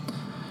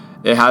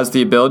 It has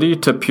the ability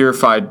to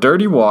purify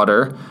dirty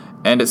water,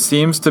 and it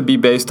seems to be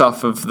based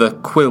off of the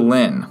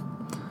Qilin.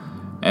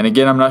 And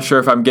again, I'm not sure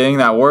if I'm getting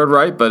that word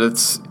right, but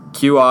it's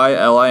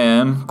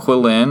Qilin,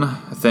 Qilin,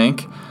 I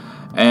think.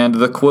 And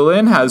the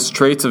Qilin has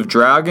traits of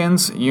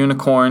dragons,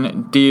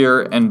 unicorn,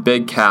 deer, and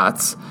big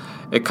cats.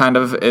 It kind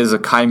of is a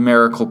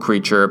chimerical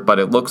creature, but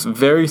it looks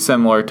very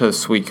similar to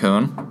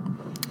Suicune.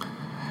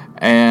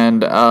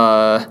 And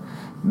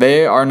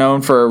they are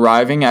known for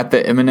arriving at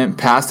the imminent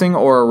passing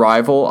or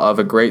arrival of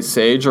a great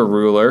sage or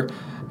ruler,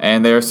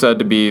 and they are said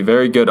to be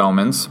very good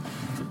omens.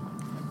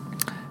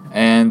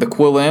 And the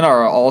Qilin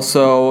are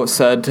also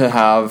said to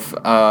have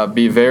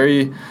be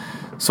very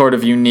sort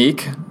of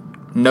unique.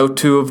 No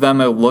two of them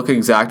look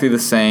exactly the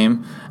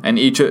same, and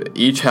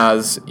each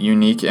has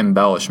unique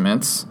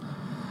embellishments.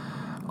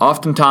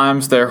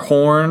 Oftentimes they're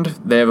horned,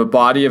 they have a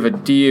body of a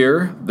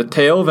deer, the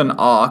tail of an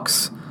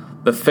ox,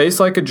 the face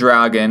like a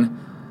dragon,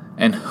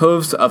 and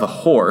hooves of a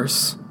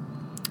horse.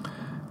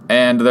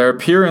 And their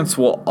appearance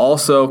will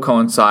also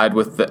coincide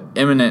with the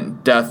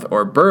imminent death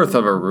or birth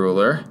of a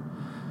ruler.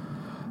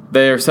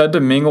 They are said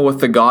to mingle with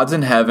the gods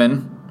in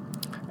heaven,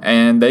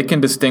 and they can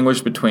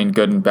distinguish between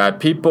good and bad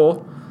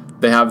people.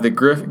 They have the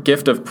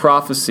gift of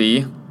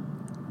prophecy,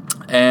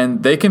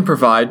 and they can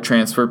provide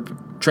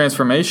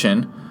transportation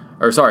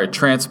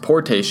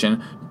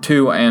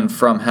to and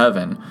from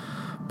heaven.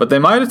 But they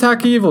might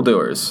attack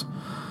evildoers.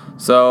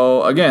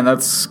 So, again,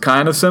 that's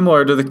kind of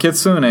similar to the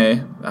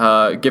Kitsune,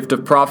 gift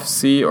of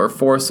prophecy or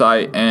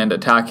foresight, and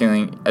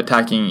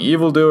attacking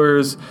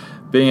evildoers,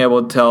 being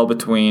able to tell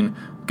between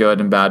good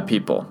and bad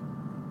people.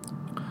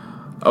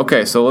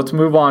 Okay, so let's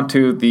move on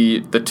to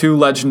the two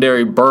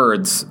legendary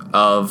birds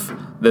of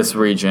this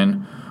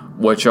region,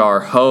 which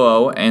are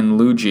Ho-Oh and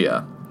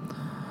Lugia.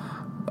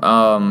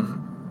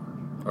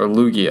 Or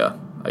Lugia,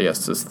 I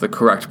guess is the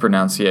correct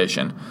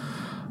pronunciation.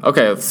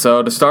 Okay,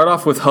 so to start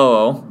off with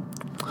Ho-Oh.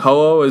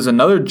 Ho-Oh is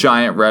another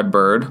giant red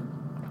bird,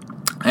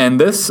 and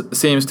this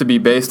seems to be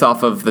based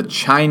off of the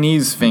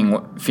Chinese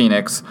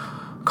phoenix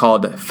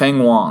called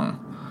Feng Wang.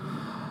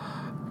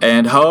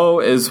 And Ho-Oh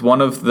is one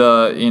of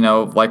the,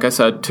 like I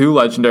said, two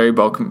legendary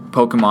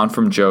Pokemon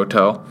from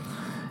Johto.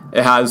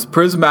 It has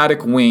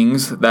prismatic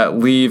wings that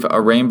leave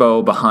a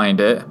rainbow behind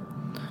it.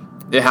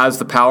 It has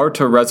the power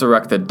to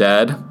resurrect the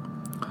dead.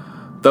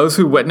 Those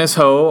who witness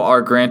Ho-Oh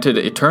are granted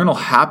eternal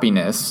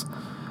happiness,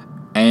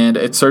 and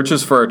it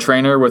searches for a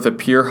trainer with a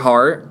pure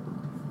heart.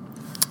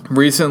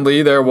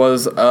 Recently, there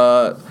was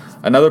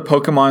another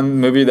Pokemon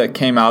movie that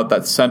came out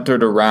that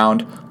centered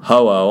around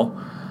Ho-Oh.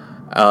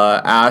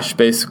 Ash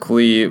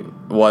basically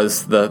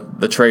was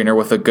the trainer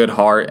with a good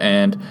heart,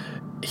 and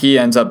he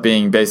ends up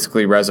being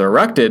basically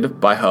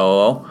resurrected by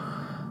Ho-Oh.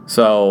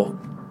 So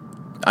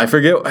I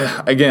forget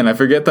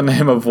the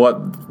name of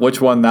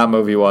which one that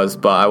movie was,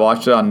 but I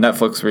watched it on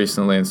Netflix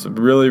recently. It's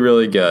really,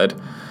 really good.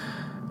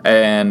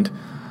 And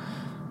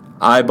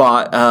I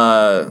bought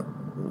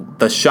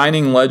the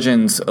Shining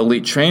Legends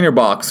Elite Trainer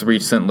box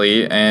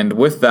recently, and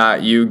with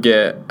that you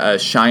get a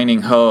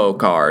Shining Ho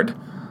card.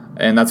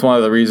 And that's one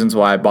of the reasons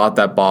why I bought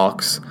that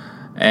box.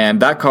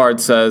 And that card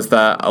says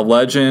that a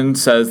legend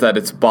says that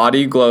its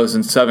body glows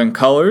in 7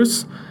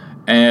 colors,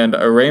 and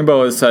a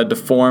rainbow is said to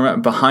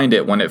form behind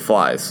it when it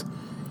flies.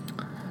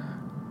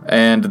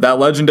 And that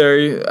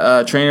legendary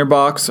trainer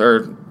box,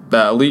 or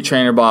the Elite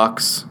Trainer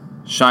box,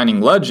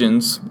 Shining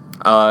Legends,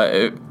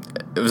 it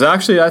was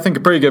actually, I think, a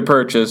pretty good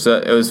purchase.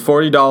 It was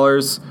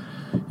 $40.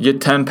 You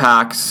get 10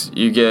 packs.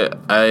 You get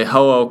a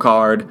Ho-Oh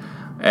card,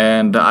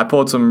 and I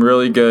pulled some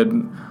really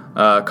good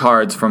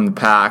cards from the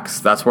packs.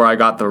 That's where I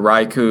got the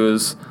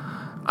Raikus.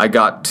 I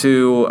got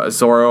 2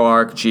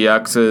 Zoroark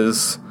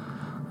GXs.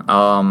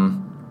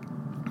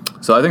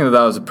 So I think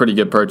that was a pretty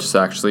good purchase,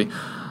 actually.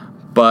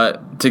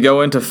 But to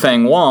go into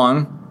Feng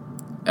Wang,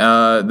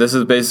 this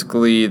is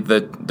basically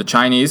the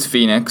Chinese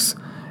phoenix,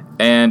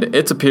 and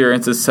its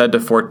appearance is said to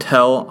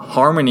foretell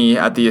harmony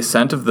at the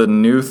ascent of the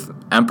new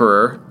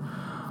emperor,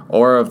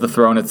 or of the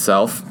throne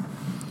itself.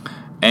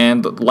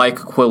 And like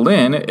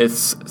Qilin,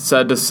 it's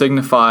said to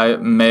signify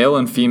male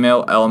and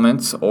female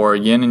elements, or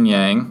yin and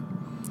yang.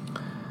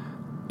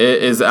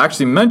 It is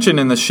actually mentioned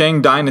in the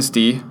Shang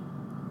Dynasty,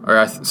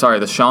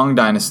 the Shang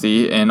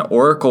Dynasty, in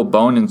oracle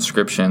bone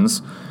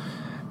inscriptions.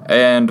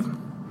 And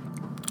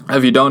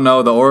if you don't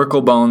know, the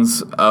oracle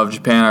bones of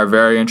Japan are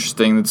very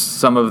interesting. It's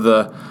some of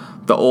the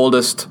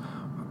oldest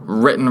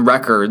written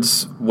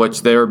records,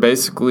 which they were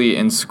basically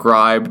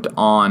inscribed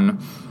on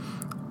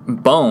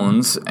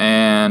bones,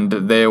 and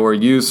they were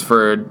used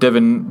for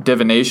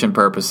divination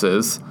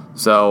purposes.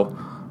 So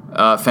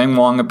Feng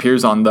Wang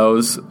appears on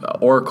those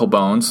oracle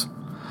bones,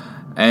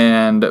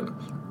 and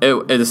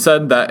it is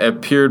said that it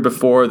appeared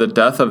before the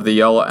death of the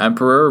Yellow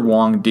Emperor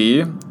Wang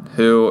Di,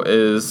 who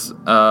is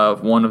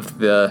one of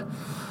the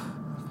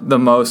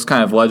most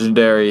kind of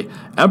legendary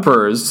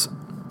emperors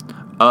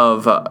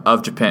of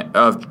Japan.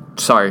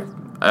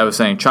 I was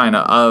saying Japan,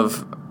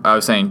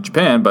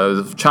 but it was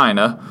of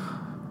China.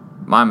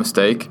 My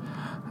mistake.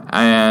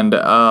 And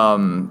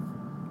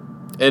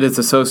it is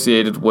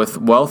associated with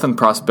wealth and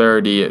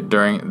prosperity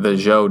during the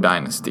Zhou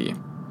dynasty.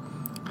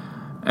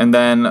 And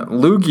then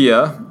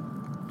Lugia,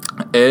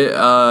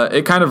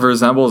 it kind of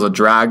resembles a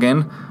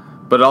dragon,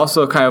 but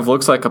also kind of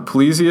looks like a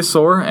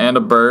plesiosaur and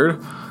a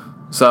bird.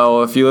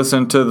 So if you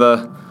listen to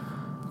the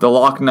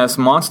Loch Ness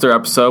Monster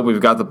episode,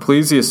 we've got the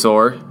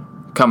plesiosaur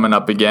coming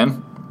up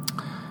again.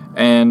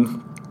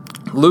 And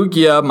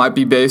Lugia might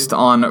be based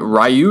on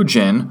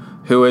Ryujin,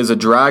 who is a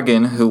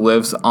dragon who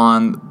lives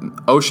on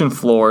ocean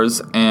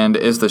floors and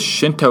is the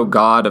Shinto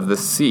god of the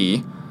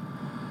sea.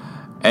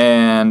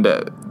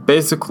 And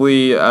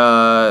basically,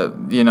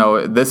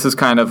 this is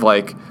kind of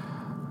like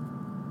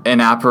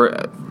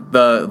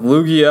the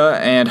Lugia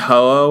and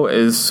Ho-Oh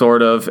is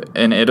sort of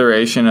an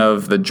iteration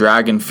of the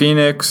Dragon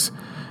Phoenix,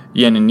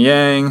 Yin and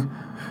Yang,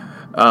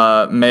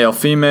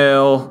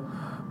 male-female,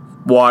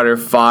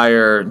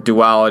 water-fire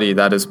duality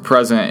that is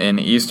present in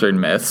Eastern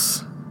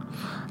myths.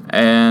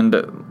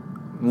 And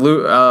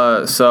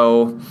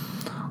so,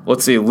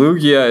 let's see,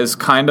 Lugia is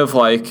kind of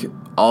like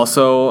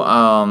also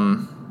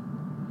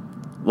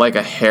like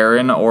a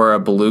heron or a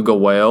beluga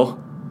whale.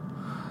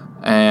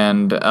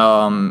 And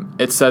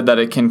it's said that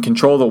it can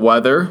control the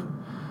weather,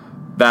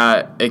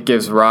 that it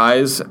gives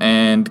rise,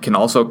 and can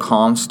also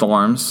calm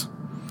storms.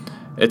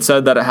 It's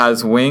said that it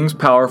has wings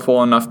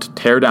powerful enough to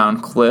tear down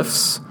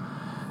cliffs,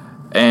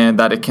 and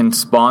that it can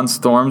spawn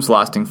storms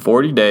lasting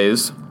 40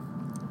 days.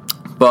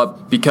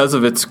 But because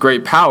of its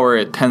great power,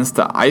 it tends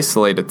to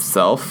isolate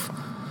itself.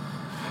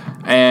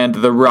 And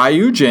the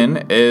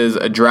Ryujin is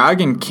a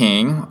dragon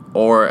king,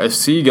 or a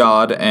sea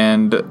god,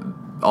 and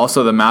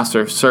also the master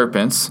of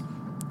serpents.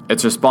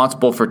 It's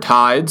responsible for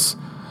tides.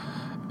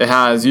 It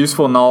has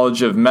useful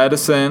knowledge of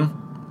medicine.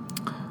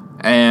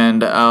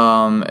 And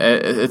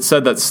it's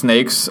said that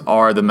snakes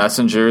are the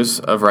messengers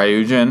of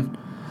Ryujin.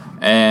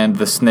 And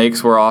the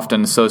snakes were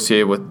often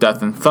associated with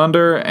death and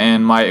thunder,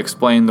 and might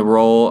explain the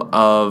role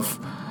of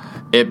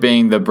it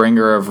being the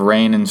bringer of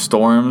rain and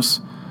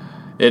storms.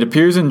 It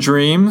appears in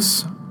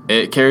dreams.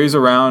 It carries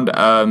around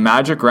a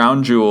magic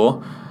round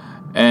jewel,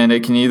 and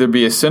it can either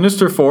be a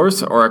sinister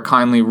force or a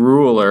kindly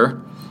ruler.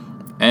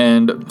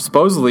 And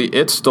supposedly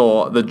it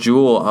stole the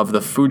jewel of the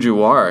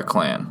Fujiwara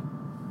clan.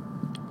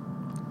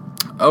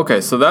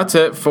 Okay, so that's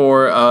it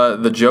for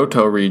the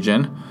Johto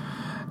region.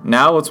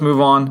 Now let's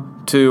move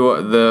on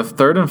to the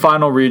third and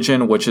final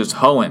region, which is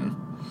Hoenn.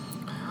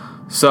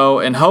 So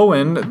in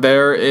Hoenn,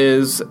 there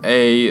is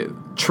a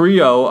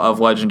trio of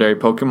legendary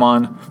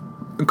Pokemon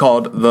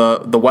called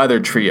the Weather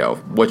Trio,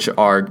 which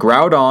are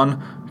Groudon,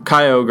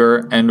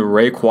 Kyogre, and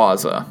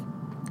Rayquaza.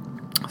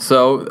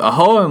 So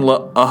Hoenn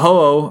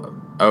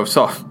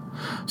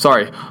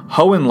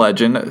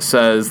legend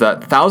says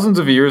that thousands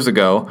of years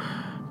ago,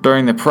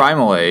 during the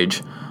Primal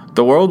Age,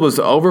 the world was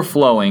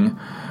overflowing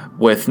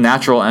with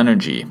natural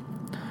energy.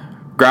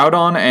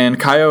 Groudon and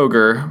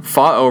Kyogre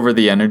fought over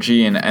the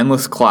energy in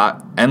endless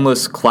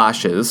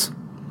clashes,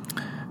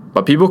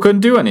 but people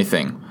couldn't do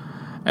anything.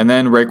 And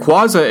then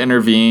Rayquaza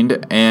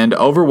intervened and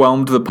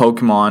overwhelmed the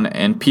Pokemon,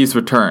 and peace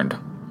returned.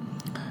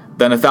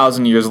 Then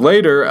 1,000 years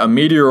later, a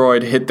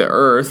meteoroid hit the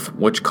Earth,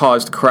 which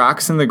caused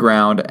cracks in the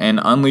ground and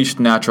unleashed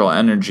natural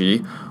energy,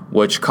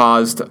 which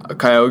caused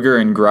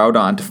Kyogre and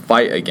Groudon to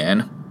fight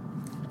again.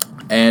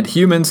 And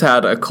humans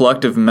had a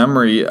collective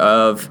memory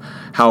of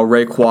how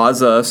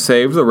Rayquaza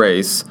saved the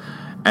race,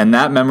 and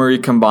that memory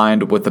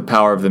combined with the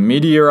power of the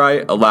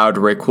meteorite allowed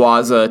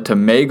Rayquaza to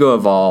Mega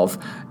Evolve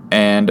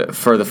and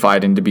for the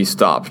fighting to be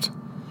stopped.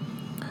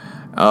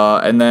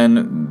 And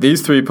then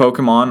these three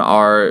Pokemon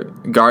are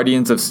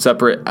guardians of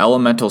separate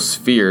elemental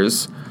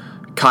spheres.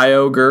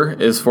 Kyogre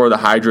is for the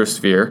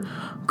Hydrosphere,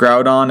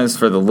 Groudon is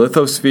for the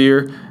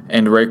Lithosphere,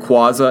 and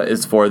Rayquaza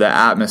is for the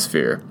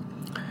Atmosphere.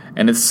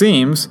 And it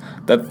seems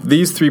that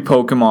these three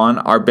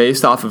Pokemon are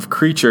based off of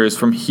creatures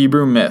from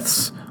Hebrew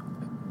myths.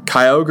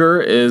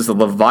 Kyogre is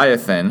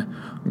Leviathan,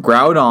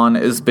 Groudon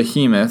is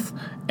Behemoth,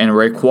 and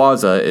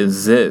Rayquaza is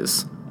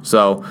Ziz.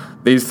 So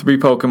these three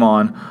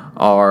Pokemon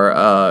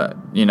are,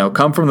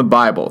 come from the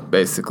Bible,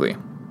 basically.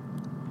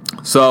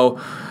 So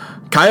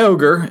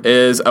Kyogre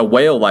is a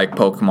whale-like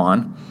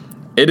Pokemon.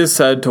 It is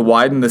said to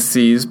widen the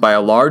seas by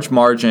a large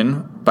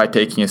margin by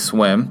taking a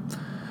swim.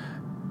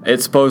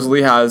 It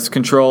supposedly has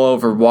control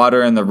over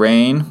water and the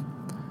rain.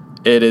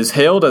 It is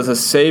hailed as a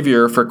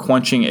savior for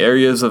quenching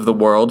areas of the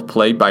world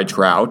plagued by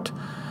drought,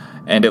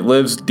 and it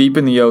lives deep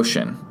in the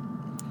ocean.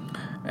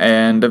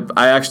 And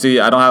I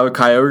don't have a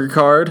Kyogre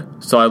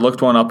card, so I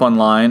looked one up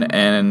online,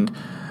 and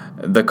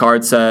the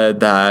card said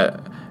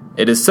that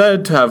it is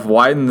said to have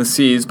widened the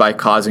seas by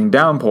causing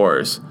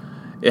downpours.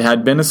 It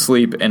had been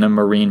asleep in a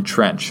marine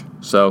trench.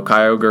 So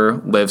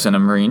Kyogre lives in a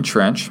marine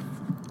trench.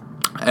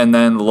 And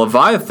then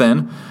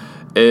Leviathan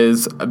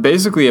is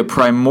basically a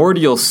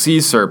primordial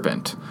sea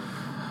serpent.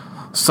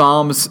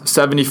 Psalms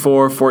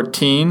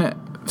 74:14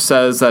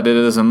 says that it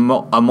is a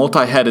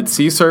multi-headed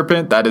sea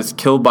serpent that is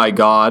killed by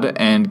God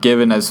and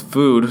given as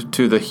food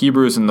to the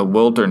Hebrews in the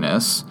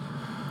wilderness.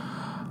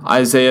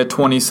 Isaiah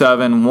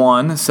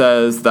 27:1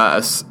 says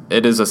that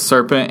it is a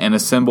serpent and a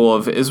symbol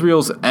of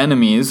Israel's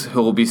enemies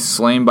who will be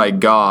slain by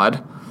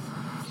God.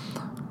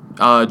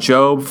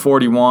 Job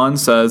 41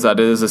 says that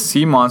it is a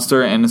sea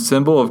monster and a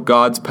symbol of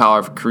God's power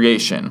of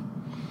creation.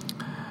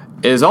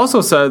 It is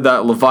also said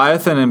that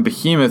Leviathan and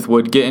Behemoth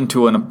would get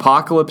into an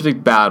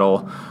apocalyptic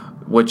battle,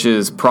 which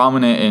is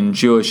prominent in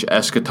Jewish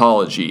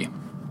eschatology.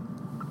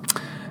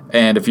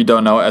 And if you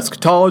don't know,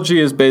 eschatology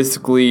is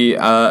basically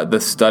the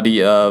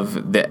study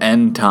of the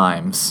end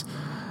times.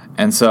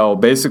 And so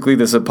basically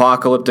this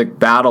apocalyptic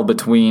battle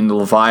between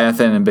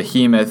Leviathan and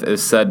Behemoth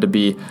is said to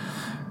be,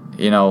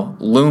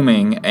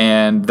 looming,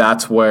 and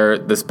that's where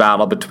this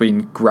battle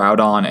between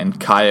Groudon and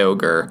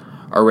Kyogre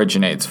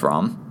originates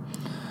from.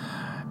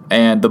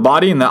 And the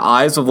body and the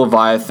eyes of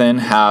Leviathan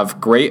have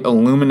great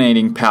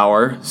illuminating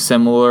power,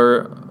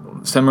 similarly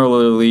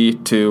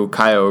to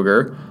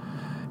Kyogre.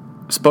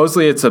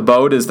 Supposedly its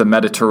abode is the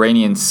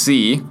Mediterranean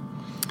Sea,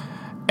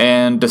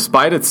 and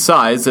despite its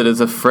size, it is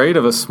afraid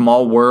of a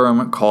small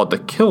worm called the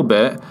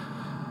Kilbit,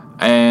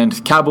 and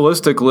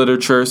Kabbalistic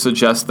literature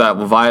suggests that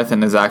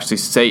Leviathan is actually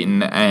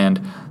Satan and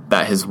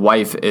that his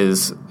wife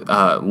is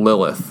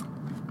Lilith.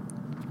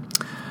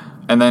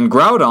 And then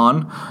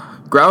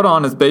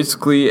Groudon is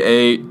basically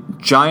a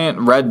giant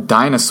red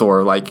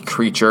dinosaur-like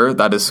creature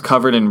that is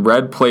covered in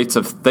red plates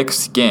of thick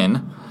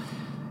skin.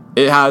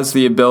 It has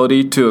the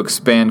ability to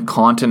expand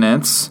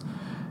continents.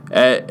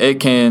 It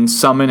can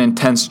summon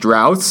intense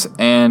droughts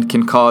and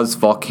can cause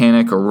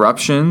volcanic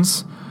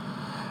eruptions.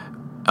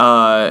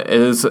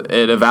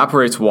 It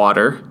evaporates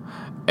water,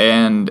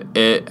 and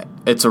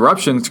its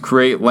eruptions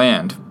create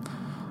land.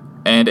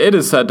 And it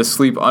is said to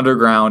sleep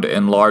underground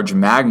in large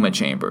magma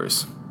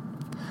chambers.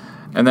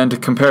 And then to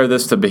compare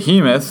this to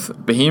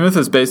Behemoth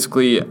is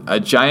basically a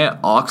giant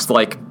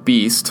ox-like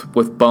beast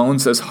with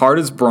bones as hard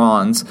as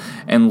bronze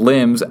and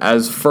limbs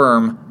as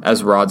firm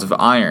as rods of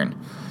iron.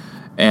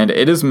 And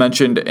it is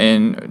mentioned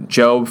in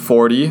Job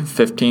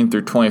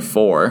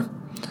 40:15-24.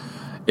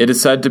 It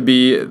is said to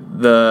be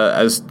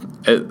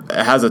it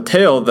has a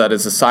tail that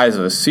is the size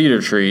of a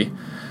cedar tree.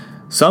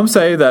 Some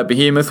say that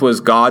Behemoth was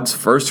God's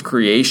first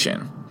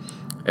creation.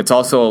 It's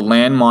also a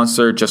land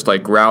monster just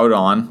like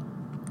Groudon.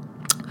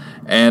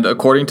 And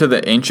according to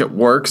the ancient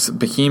works,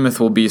 Behemoth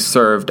will be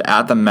served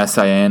at the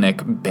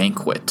Messianic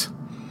banquet.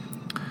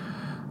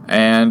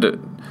 And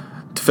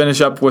to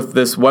finish up with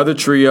this weather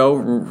trio,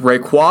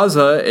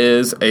 Rayquaza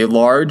is a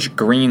large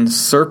green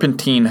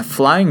serpentine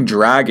flying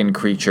dragon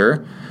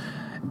creature.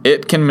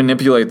 It can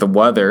manipulate the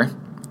weather.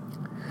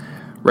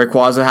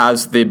 Rayquaza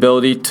has the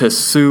ability to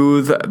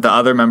soothe the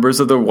other members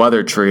of the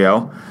weather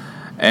trio,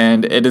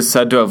 and it is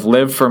said to have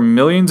lived for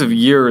millions of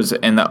years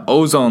in the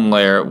ozone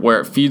layer where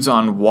it feeds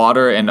on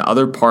water and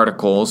other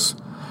particles.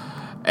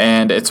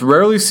 And it's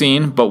rarely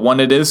seen, but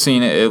when it is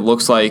seen, it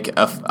looks like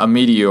a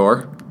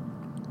meteor.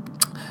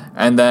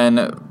 And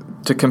then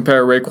to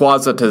compare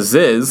Rayquaza to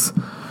Ziz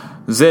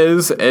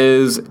Ziz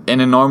is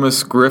an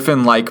enormous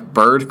griffin-like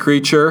bird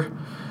creature.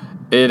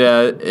 It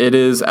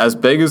is as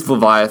big as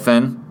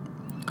Leviathan.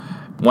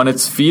 When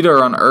its feet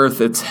are on Earth,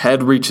 its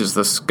head reaches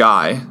the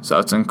sky, so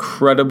it's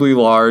incredibly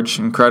large,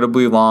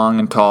 incredibly long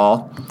and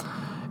tall.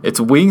 Its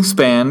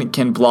wingspan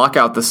can block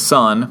out the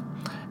sun,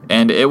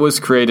 and it was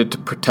created to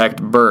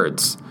protect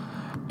birds.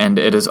 And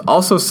it is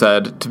also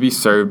said to be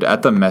served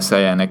at the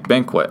Messianic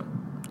banquet.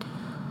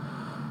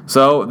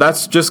 So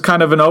that's just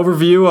kind of an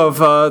overview of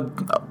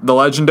the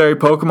legendary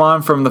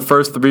Pokemon from the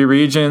first 3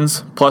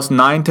 regions, plus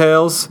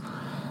Ninetales.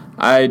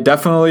 I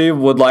definitely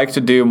would like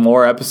to do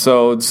more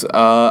episodes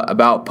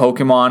about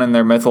Pokemon and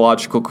their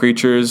mythological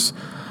creatures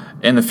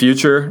in the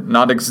future.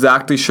 Not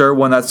exactly sure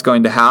when that's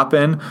going to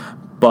happen,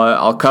 but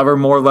I'll cover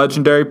more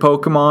legendary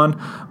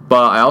Pokemon.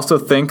 But I also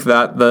think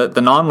that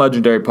the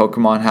non-legendary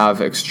Pokemon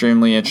have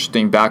extremely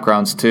interesting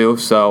backgrounds too,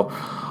 so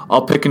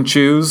I'll pick and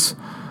choose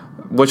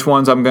which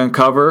ones I'm going to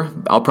cover.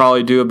 I'll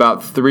probably do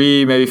about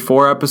 3, maybe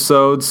 4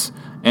 episodes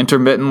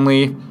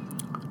intermittently.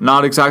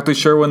 Not exactly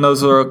sure when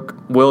those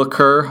will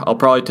occur. I'll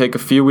probably take a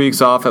few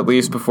weeks off at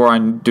least before I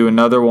do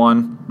another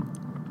one.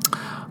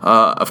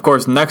 Of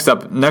course,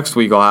 next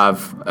week I'll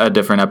have a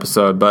different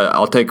episode, but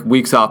I'll take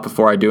weeks off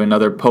before I do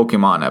another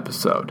Pokemon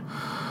episode.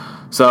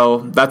 So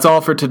that's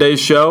all for today's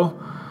show.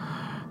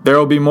 There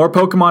will be more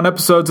Pokemon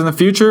episodes in the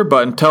future,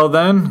 but until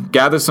then,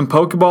 gather some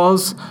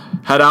Pokeballs,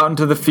 head out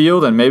into the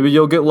field, and maybe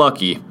you'll get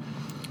lucky.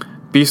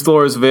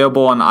 Beastlore is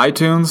available on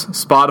iTunes,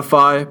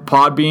 Spotify,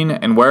 Podbean,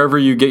 and wherever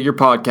you get your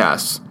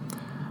podcasts.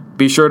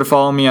 Be sure to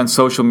follow me on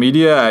social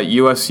media at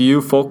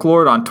USU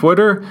Folklore on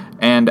Twitter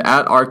and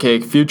at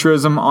Archaic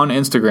Futurism on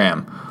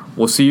Instagram.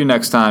 We'll see you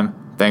next time.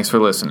 Thanks for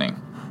listening.